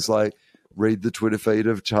do things like read the Twitter feed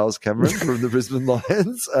of Charles Cameron from the Brisbane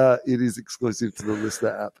Lions. It is exclusive to the Lister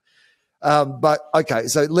app. But okay,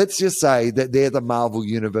 so let's just say that they're the Marvel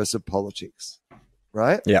universe of politics,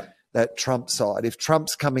 right? Yeah. That Trump side. If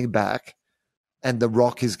Trump's coming back and The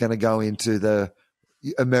Rock is going to go into the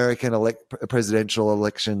American presidential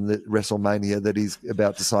election, that WrestleMania that he's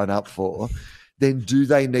about to sign up for, then do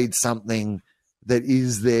they need something that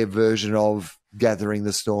is their version of gathering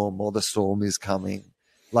the storm or the storm is coming?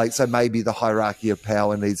 So maybe the hierarchy of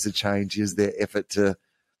power needs to change. Is their effort to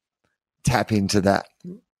tap into that?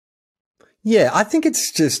 Yeah, I think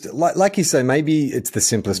it's just like you say, maybe it's the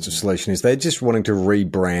simplest solution is they're just wanting to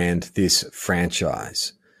rebrand this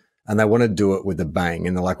franchise and they want to do it with a bang.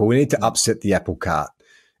 And they're like, well, we need to upset the apple cart.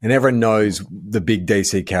 And everyone knows the big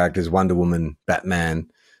DC characters, Wonder Woman, Batman,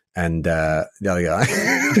 and the other guy.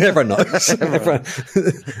 Everyone knows.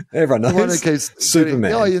 Everyone knows. The one who keeps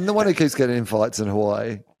Superman. And the one who keeps getting in fights in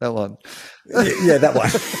Hawaii. That one. Yeah, that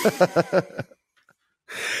one.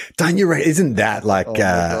 Don't you? Isn't that like? Oh my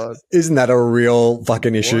God. Isn't that a real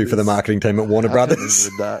fucking issue for the marketing team at Warner Brothers?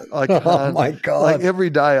 I can't. Oh my God! Like every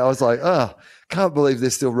day, I was like, can't believe they're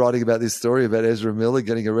still writing about this story about Ezra Miller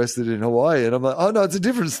getting arrested in Hawaii, and I'm like, oh no, it's a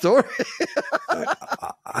different story.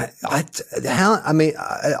 I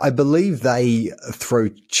believe they throw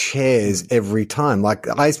chairs every time. Like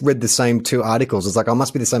I read the same two articles. It's like, oh,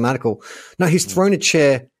 must be the same article. No, he's thrown a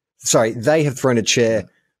chair. Sorry, they have thrown a chair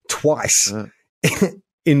twice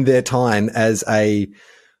in their time as a.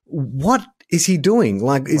 What is he doing?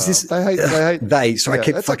 Like, is this? They hate. They. So I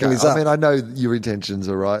keep fucking this up. I mean, I know your intentions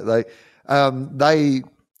are right. They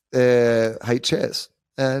hate chairs,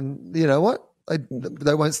 and you know what?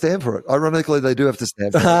 They won't stand for it. Ironically, they do have to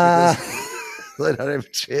stand for it because they don't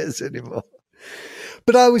have chairs anymore.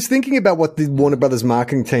 But I was thinking about what the Warner Brothers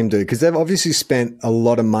marketing team do, because they've obviously spent a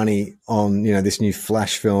lot of money on, this new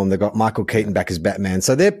Flash film. They've got Michael Keaton back as Batman.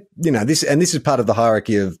 So they're, this is part of the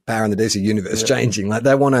hierarchy of power in the DC universe changing. Like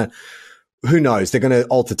they want to, who knows? They're going to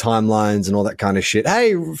alter timelines and all that kind of shit.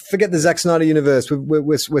 Hey, forget the Zack Snyder universe.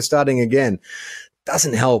 We're starting again.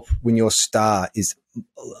 Doesn't help when your star is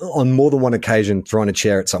on more than one occasion throwing a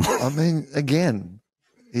chair at someone. I mean, again,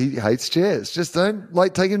 he hates chairs. Just don't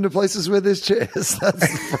take him to places where there's chairs. That's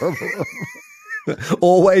the problem.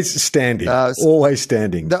 Always standing. Always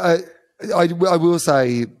standing. I will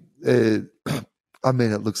say, I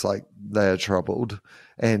mean, it looks like they are troubled,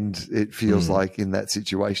 and it feels like in that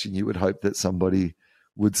situation you would hope that somebody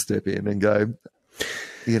would step in and go,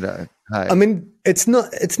 hey. I mean, it's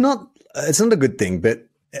not a good thing, but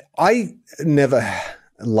I never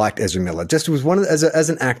liked Ezra Miller. Just was one of as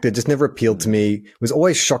an actor, just never appealed to me. Was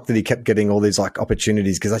always shocked that he kept getting all these like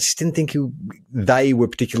opportunities because I just didn't think they were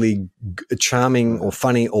particularly charming or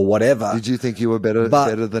funny or whatever. Did you think you were better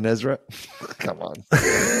than Ezra? Come on.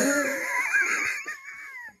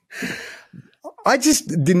 I just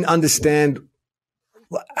didn't understand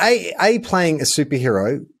playing a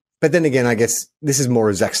superhero, but then again, I guess this is more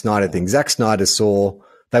a Zack Snyder thing. Zack Snyder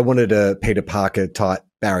they wanted a Peter Parker type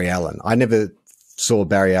Barry Allen. I never saw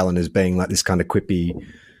Barry Allen as being like this kind of quippy,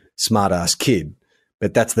 smart ass kid,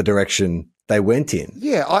 but that's the direction they went in.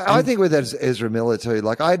 Yeah, I think with Ezra Miller too.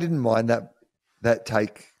 Like I didn't mind that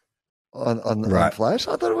take on Flash.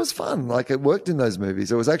 I thought it was fun. Like it worked in those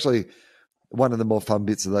movies. It was actually one of the more fun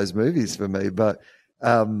bits of those movies for me. But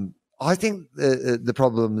I think the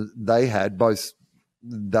problem they had, both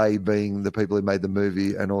they being the people who made the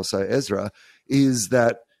movie and also Ezra, is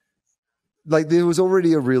that like there was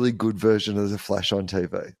already a really good version of the Flash on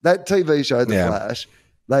TV. That TV show, The Flash,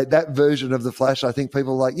 like that version of the Flash, I think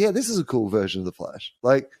people are like, yeah, this is a cool version of the Flash.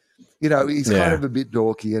 Like, he's kind of a bit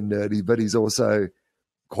dorky and nerdy, but he's also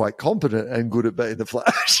quite competent and good at being the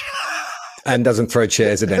Flash. And doesn't throw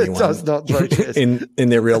chairs at anyone. Does not throw chairs in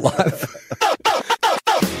their real life.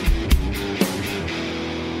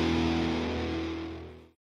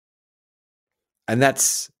 And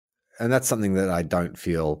that's something that I don't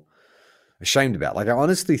feel ashamed about. Like I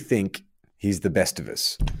honestly think he's the best of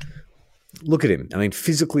us. Look at him. I mean,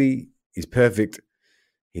 physically, he's perfect.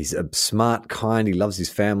 He's a smart, kind. He loves his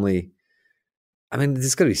family. I mean,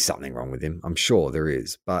 there's got to be something wrong with him. I'm sure there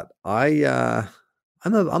is. But I'm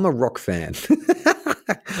a Rock fan.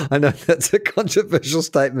 I know that's a controversial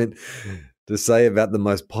statement to say about the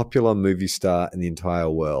most popular movie star in the entire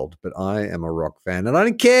world, but I am a Rock fan, and I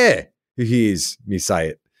don't care who hears me say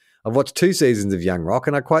it. I've watched 2 seasons of Young Rock,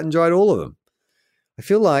 and I quite enjoyed all of them. I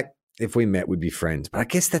feel like if we met, we'd be friends. But I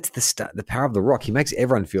guess that's the power of The Rock. He makes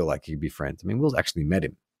everyone feel like he'd be friends. I mean, Will actually met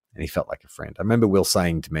him, and he felt like a friend. I remember Will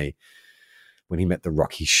saying to me when he met The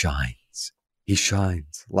Rock, he shines. He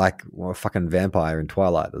shines like a fucking vampire in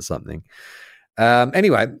Twilight or something.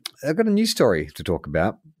 Anyway, I've got a news story to talk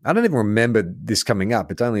about. I don't even remember this coming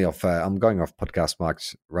up. It's only off. I'm going off Podcast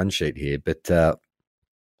Mike's run sheet here, but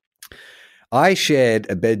I shared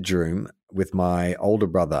a bedroom with my older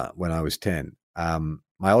brother when I was 10.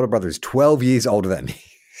 My older brother is 12 years older than me,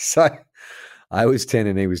 so I was 10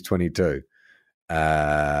 and he was 22.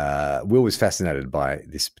 Will was fascinated by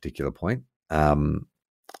this particular point.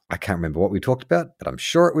 I can't remember what we talked about, but I'm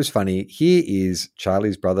sure it was funny. Here is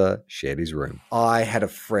Charlie's brother shared his room. I had a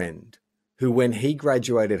friend who, when he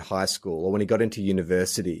graduated high school or when he got into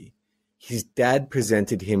university, his dad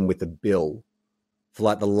presented him with a bill for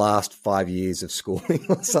like the last 5 years of schooling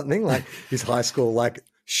or something, like his high school, like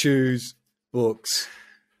shoes, books,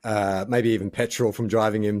 maybe even petrol from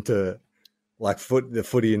driving him to like the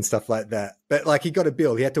footy and stuff like that. But like he got a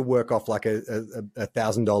bill. He had to work off like a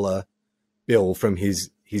 $1,000 bill from his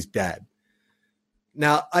dad.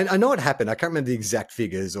 Now, I know what happened. I can't remember the exact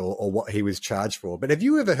figures or what he was charged for, but have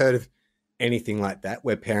you ever heard of anything like that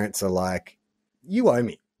where parents are like, you owe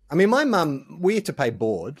me. I mean, my mum, we had to pay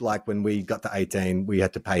board. Like when we got to 18, we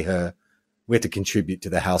had to pay her. We had to contribute to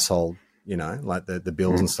the household, you know, like the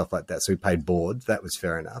bills and stuff like that. So we paid board. That was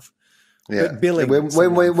fair enough. Yeah. But billing,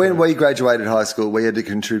 when we graduated high school, we had to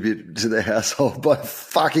contribute to the household by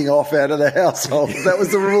fucking off out of the household. That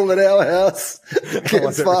was the rule at our house.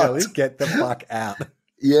 Get fucked. Really? Get the fuck out.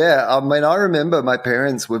 Yeah. I mean, I remember my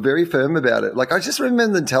parents were very firm about it. Like, I just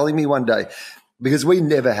remember them telling me one day, because we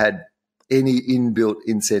never had any inbuilt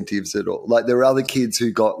incentives at all. Like, there were other kids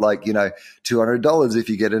who got like, you know, $200 if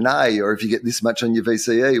you get an A, or if you get this much on your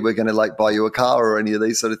VCE, we're going to like buy you a car, or any of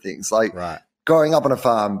these sort of things. Like, right. Growing up on a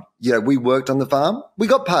farm, you know, we worked on the farm. We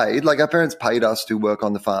got paid. Like, our parents paid us to work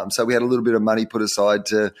on the farm. So we had a little bit of money put aside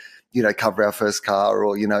to, you know, cover our first car,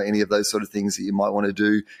 or, you know, any of those sort of things that you might want to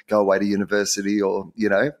do, go away to university, or, you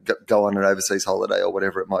know, go on an overseas holiday, or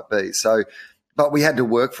whatever it might be. So, but we had to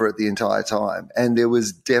work for it the entire time. And there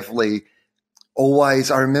was definitely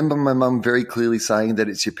always, I remember my mum very clearly saying that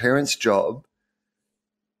it's your parents' job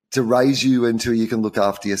to raise you until you can look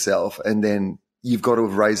after yourself, and then you've got to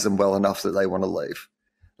have raised them well enough that they want to leave.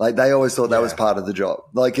 Like, they always thought that was part of the job.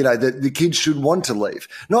 Like, you know, the kids should want to leave.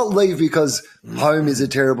 Not leave because home is a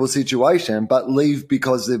terrible situation, but leave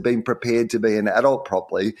because they've been prepared to be an adult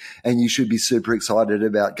properly, and you should be super excited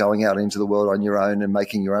about going out into the world on your own and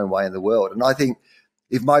making your own way in the world. And I think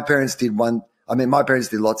if my parents did my parents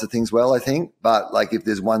did lots of things well, I think, but like, if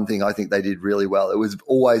there's one thing I think they did really well, it was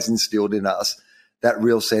always instilled in us that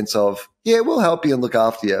real sense of, yeah, we'll help you and look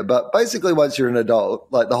after you. But basically, once you're an adult,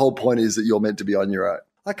 like, the whole point is that you're meant to be on your own.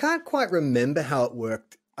 I can't quite remember how it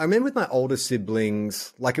worked. I remember with my older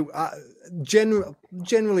siblings, like,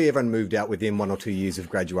 generally everyone moved out within 1 or 2 years of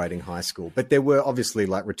graduating high school. But there were obviously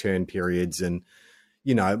like return periods, and,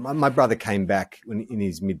 you know, my brother came back in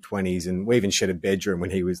his mid-20s, and we even shared a bedroom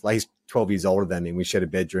when he was, like, he's 12 years older than me. We shared a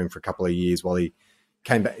bedroom for a couple of years while he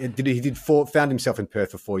came back. Found himself in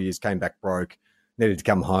Perth for 4 years, came back broke, needed to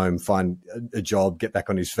come home, find a job, get back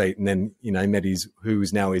on his feet, and then, you know, met who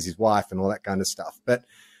now is his wife and all that kind of stuff. But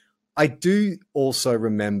I do also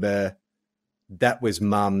remember that was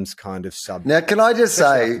mum's kind of sub. Now, can I just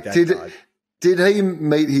say, did he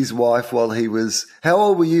meet his wife while he was, how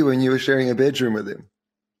old were you when you were sharing a bedroom with him?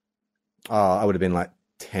 Oh, I would have been like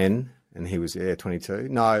 10, and he was 22.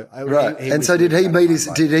 No, right. And so did he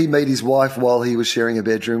meet his wife while he was sharing a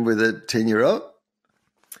bedroom with a 10-year-old?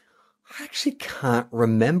 I actually can't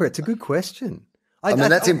remember. It's a good question. I mean,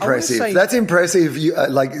 that's impressive. That's impressive.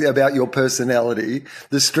 Like, about your personality,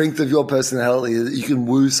 the strength of your personality, that you can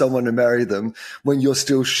woo someone to marry them when you're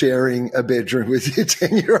still sharing a bedroom with your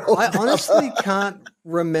 10-year-old. I honestly can't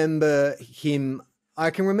remember him.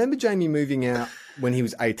 I can remember Jamie moving out when he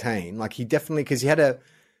was 18. Like, he definitely, because he had a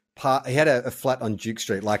flat on Duke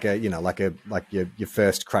Street, like your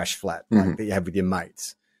first crash flat, like, that you have with your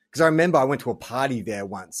mates. Because I remember I went to a party there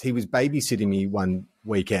once. He was babysitting me one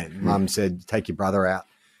weekend. Mum said, take your brother out.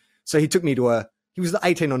 So he took me he was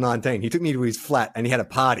 18 or 19. He took me to his flat and he had a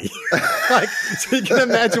party. Like, so you can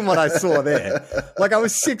imagine what I saw there. Like, I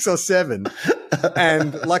was 6 or 7.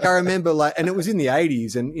 And like, I remember, like, and it was in the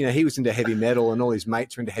 80s, and, you know, he was into heavy metal and all his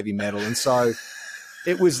mates were into heavy metal. And so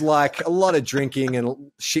it was like a lot of drinking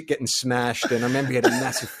and shit getting smashed. And I remember he had a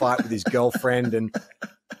massive fight with his girlfriend, and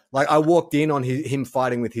like, I walked in on him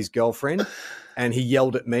fighting with his girlfriend, and he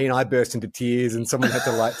yelled at me, and I burst into tears, and someone had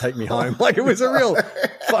to like take me home. Like, it was a real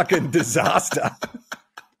fucking disaster.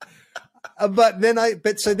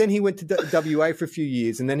 So then he went to WA for a few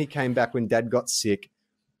years, and then he came back when Dad got sick.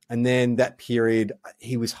 And then that period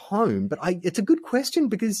he was home. But it's a good question,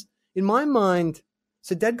 because in my mind,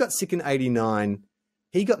 so Dad got sick in 89.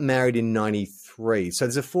 He got married in 93. So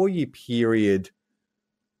there's a 4-year period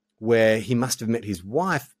where he must have met his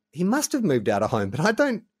wife. He must have moved out of home, but I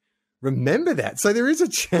don't remember that. So there is a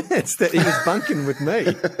chance that he was bunking with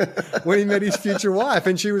me when he met his future wife.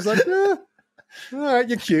 And she was like, all right,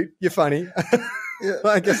 you're cute. You're funny. Yeah.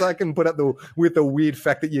 I guess I can put up with the weird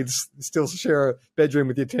fact that you'd still share a bedroom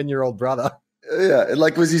with your 10-year-old brother. Yeah,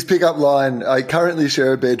 like, was his pickup line, I currently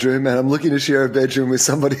share a bedroom and I'm looking to share a bedroom with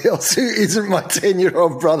somebody else who isn't my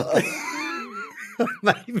 10-year-old brother.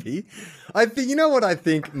 Maybe. I think, you know what I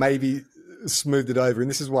think maybe smoothed it over, and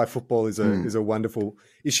this is why football is a wonderful,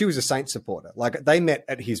 is she was a Saints supporter. Like, they met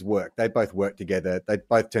at his work. They both worked together. They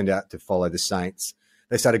both turned out to follow the Saints.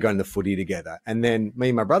 They started going to the footy together. And then me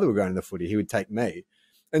and my brother were going to the footy. He would take me.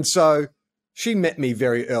 And so she met me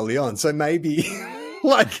very early on. So maybe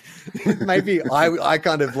I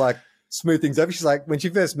kind of like smooth things over. She's like, when she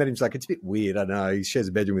first met him, she's like, it's a bit weird. I don't know. He shares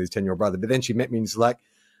a bedroom with his 10-year-old brother. But then she met me and she's like,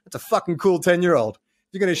 that's a fucking cool 10-year-old. If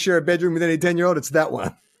you're going to share a bedroom with any 10-year-old, it's that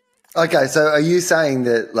one. Okay. So are you saying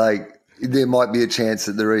that, like, there might be a chance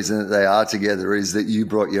that the reason that they are together is that you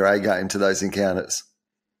brought your A game to those encounters.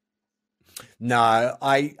 No,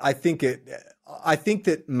 I think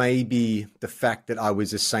that maybe the fact that I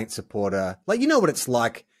was a Saints supporter, like, you know what it's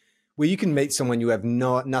like where you can meet someone you have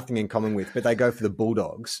nothing in common with, but they go for the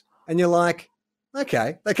Bulldogs, and you're like,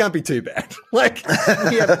 okay, they can't be too bad. Like,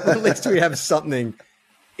 at least we have something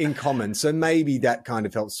in common. So maybe that kind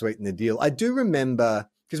of helped sweeten the deal. I do remember,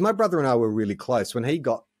 because my brother and I were really close when he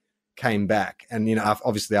came back, and, you know,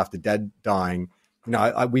 obviously after Dad dying, you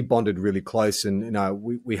know, we bonded really close, and, you know,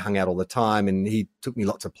 we hung out all the time, and he took me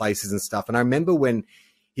lots of places and stuff. And I remember when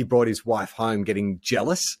he brought his wife home getting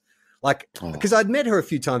jealous, like, because I'd met her a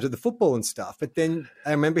few times at the football and stuff, but then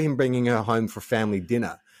I remember him bringing her home for family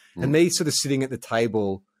dinner and me sort of sitting at the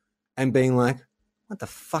table and being like, what the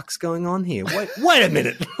fuck's going on here? Wait a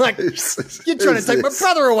minute. Like, you're trying to take my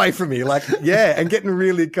brother away from me. Like, yeah. And getting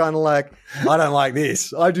really kind of like, I don't like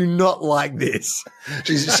this. I do not like this.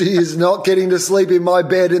 She is not getting to sleep in my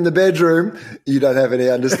bed in the bedroom. You don't have any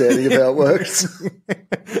understanding of how it works.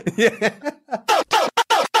 Yeah.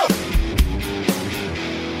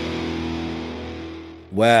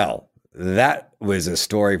 Well, that was a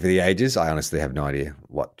story for the ages. I honestly have no idea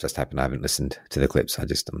what just happened. I haven't listened to the clips.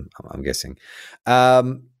 I'm guessing.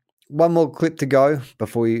 One more clip to go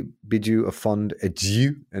before we bid you a fond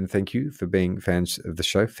adieu, and thank you for being fans of the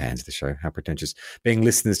show. Fans of the show, how pretentious. Being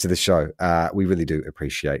listeners to the show. We really do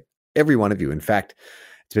appreciate every one of you. In fact,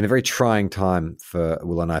 it's been a very trying time for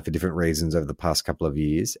Will and I for different reasons over the past couple of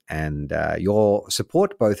years, and your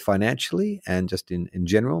support, both financially and just in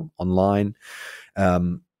general, online,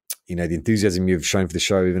 you know, the enthusiasm you've shown for the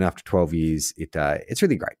show, even after 12 years, it's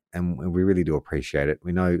really great. And we really do appreciate it.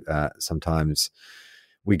 We know sometimes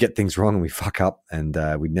we get things wrong and we fuck up, and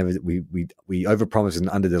we overpromise and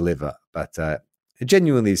underdeliver, but it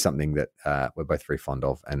genuinely is something that we're both very fond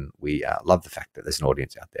of, and we love the fact that there's an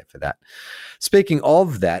audience out there for that. Speaking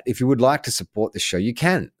of that, if you would like to support the show, you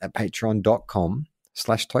can at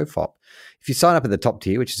patreon.com/TOFOP. If you sign up at the top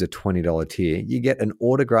tier, which is a $20 tier, you get an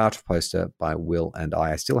autographed poster by Will and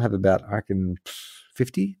I. I still have about, I reckon,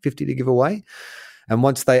 50 to give away. And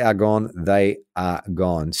once they are gone, they are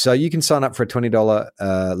gone. So you can sign up for a $20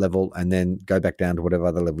 level and then go back down to whatever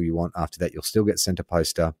other level you want. After that, you'll still get sent a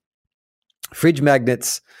poster. Fridge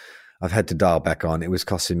magnets, I've had to dial back on. It was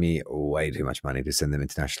costing me way too much money to send them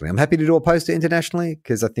internationally. I'm happy to do a poster internationally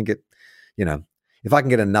because I think it, you know, if I can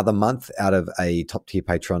get another month out of a top tier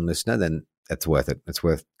Patreon listener, then that's worth it. It's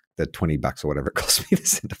worth the $20 or whatever it costs me to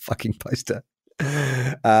send a fucking poster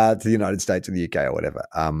to the United States or the UK or whatever.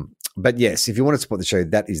 But yes, if you want to support the show,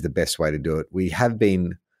 that is the best way to do it. We have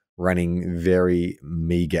been running very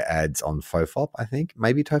meager ads on Fofop, I think.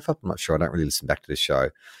 Maybe Tofop, I'm not sure. I don't really listen back to the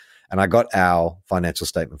show. And I got our financial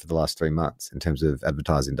statement for the last 3 months in terms of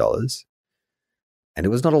advertising dollars, and it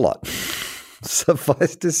was not a lot.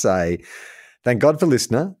 Suffice to say, thank God for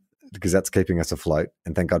Listener, because that's keeping us afloat,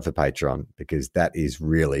 and thank God for Patreon, because that is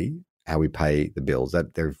really how we pay the bills.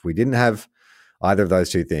 That if we didn't have either of those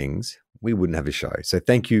two things, we wouldn't have a show. So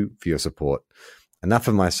thank you for your support. Enough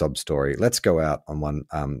of my sob story. Let's go out on one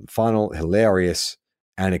final hilarious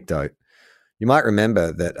anecdote. You might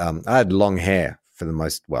remember that I had long hair for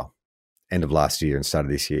the end of last year and start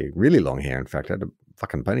of this year. Really long hair, in fact. I had a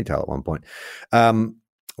fucking ponytail at one point.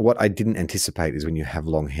 What I didn't anticipate is when you have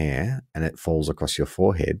long hair and it falls across your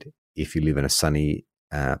forehead, if you live in a sunny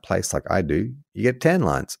place like I do, you get tan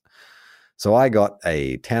lines. So I got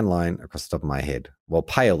a tan line across the top of my head, well,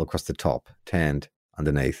 pale across the top, tanned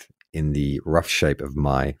underneath in the rough shape of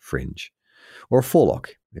my fringe, or a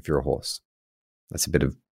forelock if you're a horse. That's a bit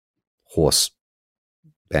of horse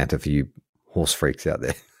banter for you horse freaks out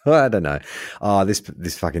there. I don't know. Oh,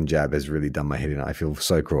 this fucking jab has really done my head in. I feel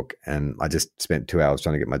so crook, and I just spent 2 hours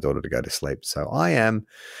trying to get my daughter to go to sleep. So I am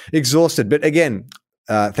exhausted. But again,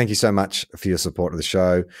 thank you so much for your support of the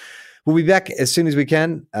show. We'll be back as soon as we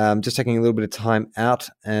can. Just taking a little bit of time out.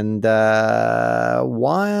 And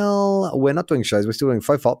while we're not doing shows, we're still doing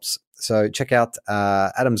Fofops. So check out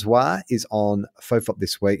Adam Zwar is on Fofop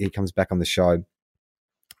this week. He comes back on the show.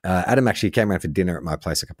 Adam actually came around for dinner at my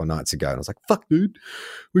place a couple of nights ago, and I was like, fuck, dude,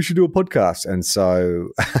 we should do a podcast. And so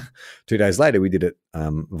 2 days later, we did it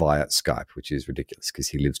via Skype, which is ridiculous because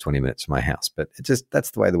he lives 20 minutes from my house. But that's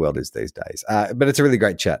the way the world is these days. But it's a really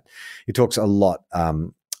great chat. He talks a lot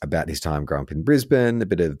about his time growing up in Brisbane, a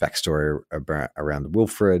bit of backstory around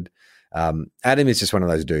Wilfred. Adam is just one of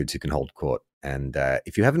those dudes who can hold court. And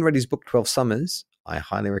if you haven't read his book, 12 Summers, I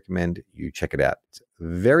highly recommend you check it out. It's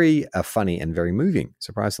very funny and very moving.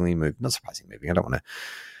 Surprisingly moving. Not surprisingly moving. I don't want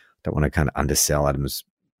to kind of undersell Adam's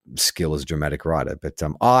skill as a dramatic writer. But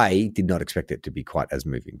I did not expect it to be quite as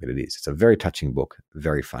moving, but it is. It's a very touching book,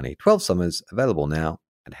 very funny. 12 Summers, available now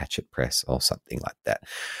at Hachette Press or something like that.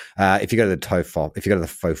 If you go to the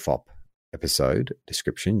FOFOP episode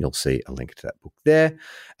description, you'll see a link to that book there.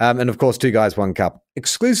 And of course, Two Guys, One Cup,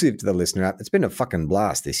 exclusive to the listener app. It's been a fucking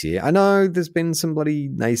blast this year. I know there's been some bloody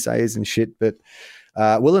naysayers and shit, but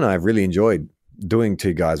Will and I have really enjoyed doing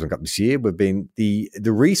Two Guys, One Cup this year. We've been the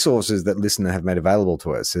resources that listener have made available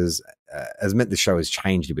to us has meant the show has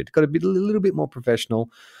changed a bit. Got a little bit more professional.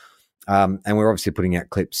 And we're obviously putting out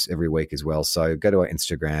clips every week as well. So go to our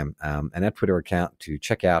Instagram and our Twitter account to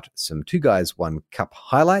check out some Two Guys, One Cup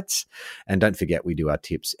highlights. And don't forget, we do our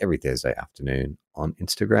tips every Thursday afternoon on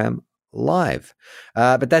Instagram Live.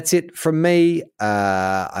 But that's it from me.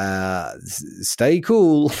 Stay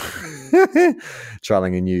cool.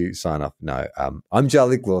 Trialing a new sign off. No, I'm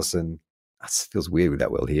Charlie Clausen. It feels weird with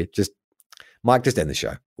that world here. Mike, just end the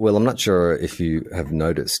show. Well, I'm not sure if you have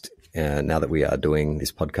noticed now that we are doing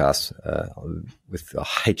this podcast with a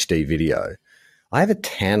HD video, I have a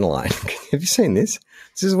tan line. Have you seen this?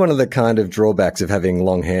 This is one of the kind of drawbacks of having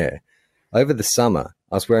long hair. Over the summer,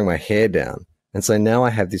 I was wearing my hair down, and so now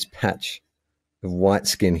I have this patch of white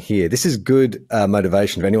skin here. This is good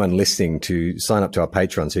motivation for anyone listening to sign up to our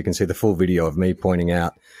Patreon so you can see the full video of me pointing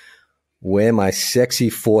out where my sexy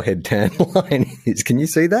forehead tan line is. Can you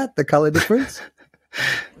see that, the color difference?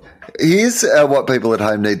 Here's what people at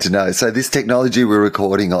home need to know. So this technology we're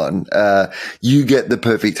recording on, you get the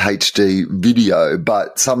perfect HD video,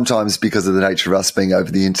 but sometimes because of the nature of us being over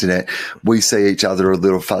the internet, we see each other a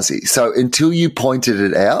little fuzzy. So until you pointed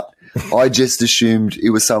it out, I just assumed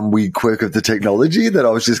it was some weird quirk of the technology, that I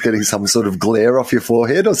was just getting some sort of glare off your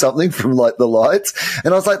forehead or something from like the lights.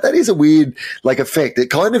 And I was like, that is a weird like effect. It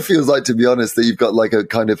kind of feels like, to be honest, that you've got like a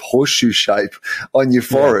kind of horseshoe shape on your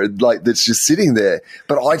forehead, like that's just sitting there.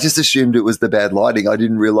 But I just assumed it was the bad lighting. I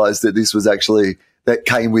didn't realize that this was actually, that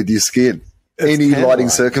came with your skin. Any lighting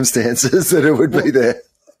circumstances that it would be there.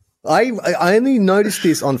 I only noticed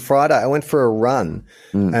this on Friday. I went for a run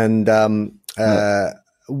and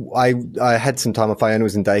I had some time off. I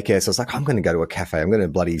was in daycare, so I was like, I'm going to go to a cafe. I'm going to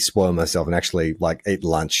bloody spoil myself and actually like eat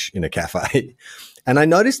lunch in a cafe. And I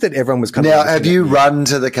noticed that everyone was coming. Now, have you run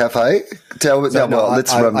to the cafe?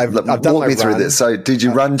 Walk me through this. So, did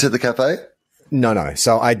you run to the cafe? No.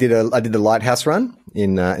 So I did the lighthouse run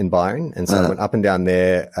in Byron, and so I went up and down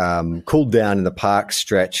there, cooled down in the park,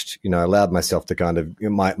 stretched. Allowed myself to kind of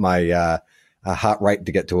my heart rate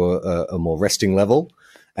to get to a more resting level.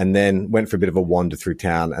 And then went for a bit of a wander through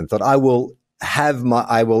town and thought I will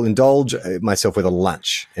indulge myself with a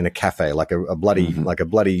lunch in a cafe, like a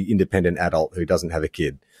bloody independent adult who doesn't have a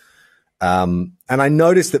kid. And I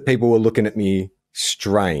noticed that people were looking at me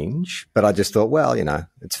strange, but I just thought, well,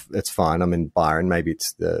 it's fine. I'm in Byron. Maybe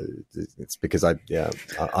it's because I'm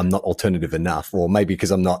not alternative enough, or maybe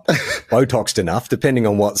because I'm not Botoxed enough, depending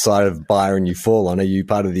on what side of Byron you fall on. Are you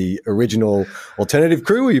part of the original alternative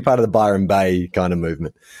crew, or are you part of the Byron Bay kind of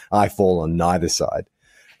movement? I fall on neither side.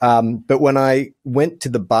 But when I went to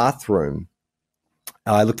the bathroom,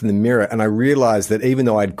 I looked in the mirror and I realized that even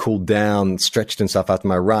though I'd cooled down, stretched and stuff after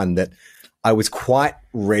my run, that I was quite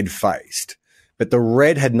red-faced. But the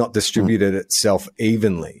red had not distributed itself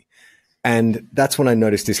evenly. And that's when I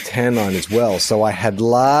noticed this tan line as well. So I had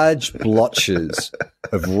large blotches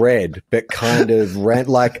of red, but kind of ran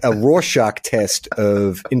like a Rorschach test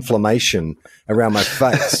of inflammation around my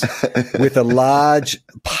face, with a large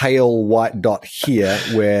pale white dot here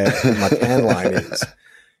where my tan line is.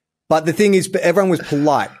 But the thing is, everyone was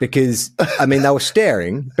polite because, they were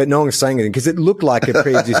staring, but no one was saying anything because it looked like a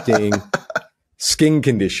pre-existing skin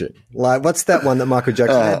condition. Like, what's that one that Michael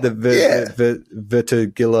Jackson had? The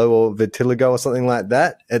vertigo or something like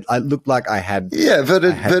that. It looked like I had. Yeah,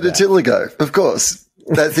 vertigo, of course.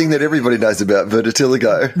 That thing that everybody knows about,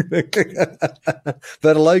 vertigo.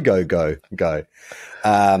 Vertigo, go.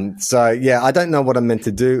 So, yeah, I don't know what I'm meant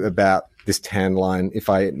to do about this tan line, if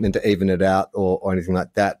I meant to even it out or anything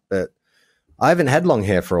like that, but I haven't had long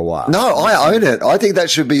hair for a while. No, I own it. I think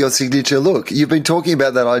that should be your signature look. You've been talking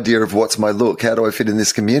about that idea of what's my look? How do I fit in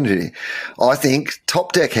this community? I think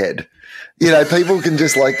top deck head. People can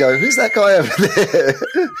just like go, who's that guy over there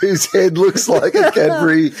whose head looks like a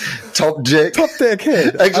Cadbury top deck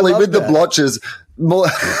head? Actually, with the blotches.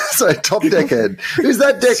 Top deck head. Who's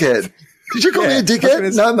that deckhead? Did you call me a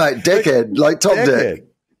dickhead? No, mate, deckhead, like top deck.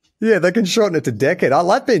 Yeah, they can shorten it to deckhead. I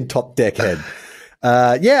like being top deckhead.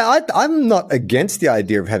 I'm not against the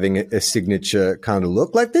idea of having a signature kind of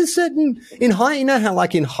look. Like there's certain in high, you know how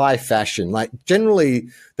like in high fashion, like generally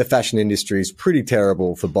the fashion industry is pretty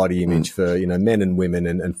terrible for body image for, you know, men and women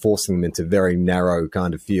and forcing them into very narrow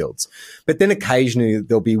kind of fields. But then occasionally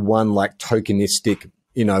there'll be one like tokenistic,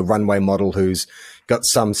 you know, runway model who's got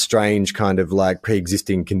some strange kind of like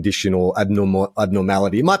pre-existing condition or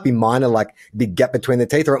abnormality. It might be minor, like big gap between the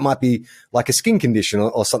teeth, or it might be like a skin condition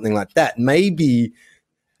or something like that. Maybe,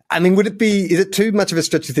 I mean, is it too much of a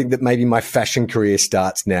stretch to think that maybe my fashion career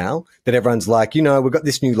starts now? That everyone's like, you know, we've got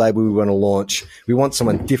this new label we want to launch. We want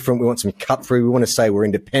someone different. We want some cut through. We want to say we're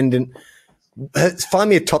independent. Find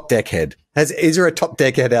me a top deck head. Is there a top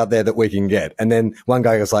deck head out there that we can get? And then one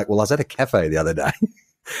guy was like, well, I was at a cafe the other day.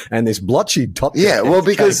 And this blotchy top. Yeah, well,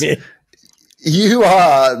 because you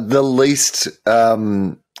are the least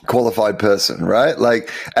qualified person, right?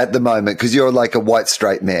 Like at the moment, because you're like a white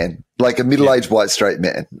straight man, like a middle-aged white straight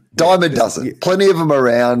man. Dime a dozen. Plenty of them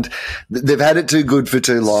around. They've had it too good for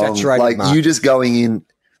too long. Saturated like market. you just going in.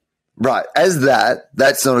 Right. As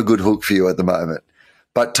that's not a good hook for you at the moment.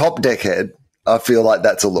 But top deck head, I feel like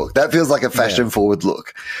that's a look. That feels like a fashion forward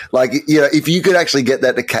look. Like, you know, if you could actually get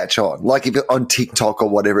that to catch on, like if on TikTok or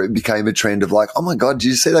whatever, it became a trend of like, oh my God, did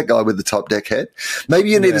you see that guy with the top deck head?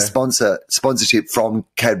 Maybe you need a sponsorship from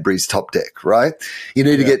Cadbury's Top Deck, right? You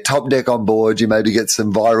need to get Top Deck on board. You maybe get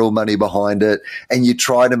some viral money behind it and you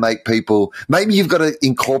try to make people, maybe you've got to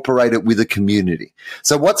incorporate it with a community.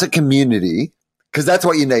 So what's a community? Because that's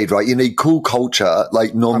what you need, right? You need cool culture,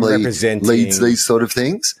 like normally leads these sort of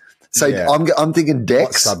things. So I'm thinking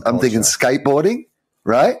decks, I'm thinking skateboarding,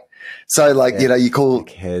 right? So like, you know, you call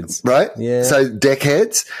deck heads, right? Yeah. So deck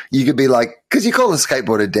heads, you could be like, because you call a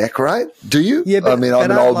skateboard a deck, right? Do you? Yeah, but, I mean, I'm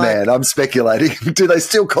an old man. I'm speculating. Do they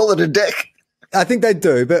still call it a deck? I think they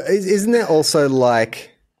do, but isn't there also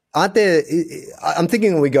like, aren't there? I'm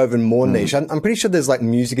thinking we go even more niche. I'm pretty sure there's like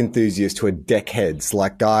music enthusiasts who are deck heads,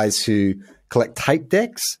 like guys who collect tape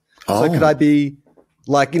decks. So could I be?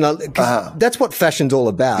 Like, you know, 'cause that's what fashion's all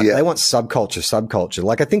about. Yeah. They want subculture.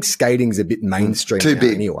 Like, I think skating's a bit mainstream Too now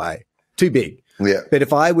big. anyway. Too big. Yeah. But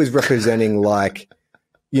if I was representing like,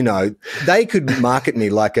 you know, they could market me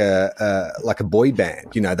like a boy band.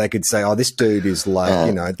 You know, they could say, oh, this dude is like,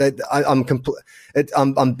 you know,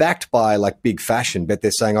 I'm backed by like big fashion, but they're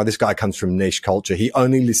saying, oh, this guy comes from niche culture. He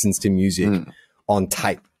only listens to music on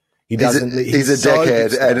tape. He doesn't. He's a so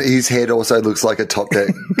deckhead, and his head also looks like a top deck.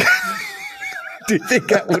 Do you think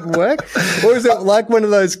that would work? Or is it like one of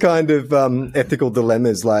those kind of ethical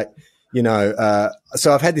dilemmas? Like, you know,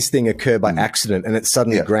 so I've had this thing occur by accident and it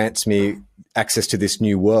suddenly grants me access to this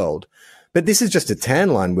new world. But this is just a tan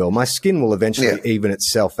line, Will. My skin will eventually even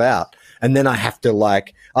itself out. And then I have to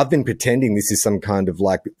like, I've been pretending this is some kind of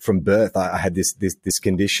like from birth. I had this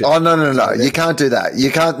condition. Oh, no. You can't do that.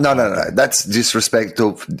 You can't. No. That's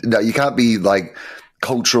disrespectful. No, you can't be like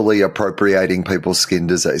culturally appropriating people's skin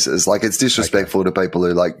diseases. Like it's disrespectful to people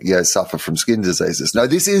who like, suffer from skin diseases. No,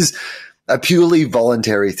 this is a purely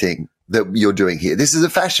voluntary thing that you're doing here. This is a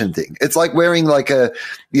fashion thing. It's like wearing like at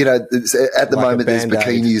the moment there's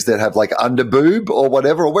bikinis that have like under boob or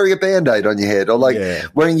whatever, or wearing a Band-Aid on your head, or like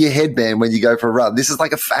wearing your headband when you go for a run. This is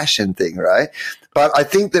like a fashion thing, right? But I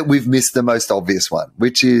think that we've missed the most obvious one,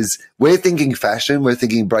 which is we're thinking fashion. We're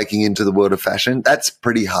thinking breaking into the world of fashion. That's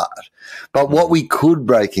pretty hard. But what we could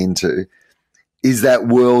break into is that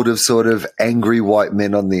world of sort of angry white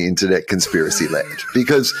men on the internet conspiracy land.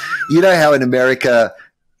 Because you know how in America,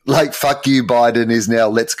 like, fuck you, Biden is now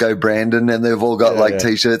let's go Brandon. And they've all got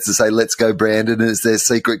T-shirts that say let's go Brandon. And it's their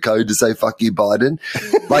secret code to say fuck you, Biden.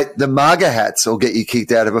 Like the MAGA hats will get you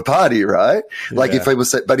kicked out of a party, right? Like if people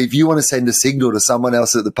say, but if you want to send a signal to someone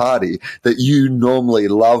else at the party that you normally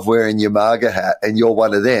love wearing your MAGA hat and you're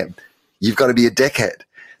one of them, you've got to be a deckhead.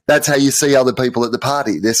 That's how you see other people at the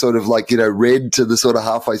party. They're sort of like, red to the sort of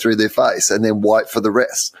halfway through their face and then white for the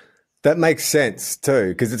rest. That makes sense too,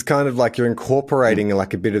 because it's kind of like you're incorporating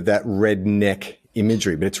like a bit of that red neck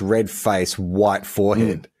imagery, but it's red face, white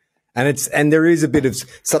forehead. And there is a bit of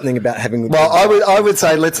something about having. Well, I would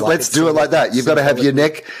say let's do it like that. You've got to have your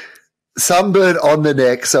neck sunburn on the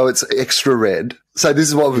neck, so it's extra red. So this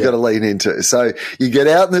is what we've got to lean into. So you get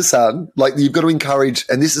out in the sun, like you've got to encourage,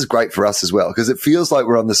 and this is great for us as well, because it feels like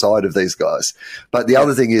we're on the side of these guys. But the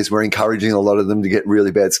other thing is we're encouraging a lot of them to get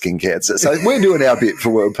really bad skin cancer. So we're doing our bit for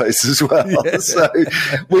world peace as well. So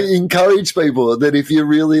we encourage people that if you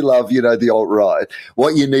really love, the alt-right,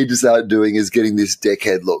 what you need to start doing is getting this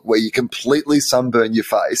deckhead look where you completely sunburn your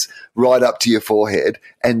face right up to your forehead,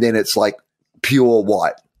 and then it's like pure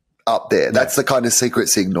white up there. That's the kind of secret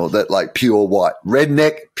signal that like pure white,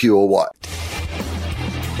 redneck, pure white.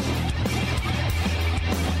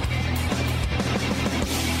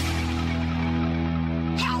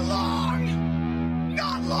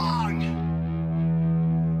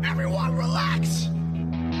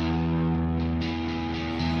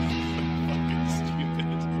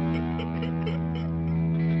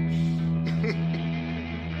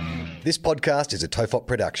 This podcast is a Tofop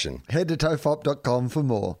production. Head to tofop.com for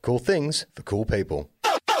more. Cool things for cool people.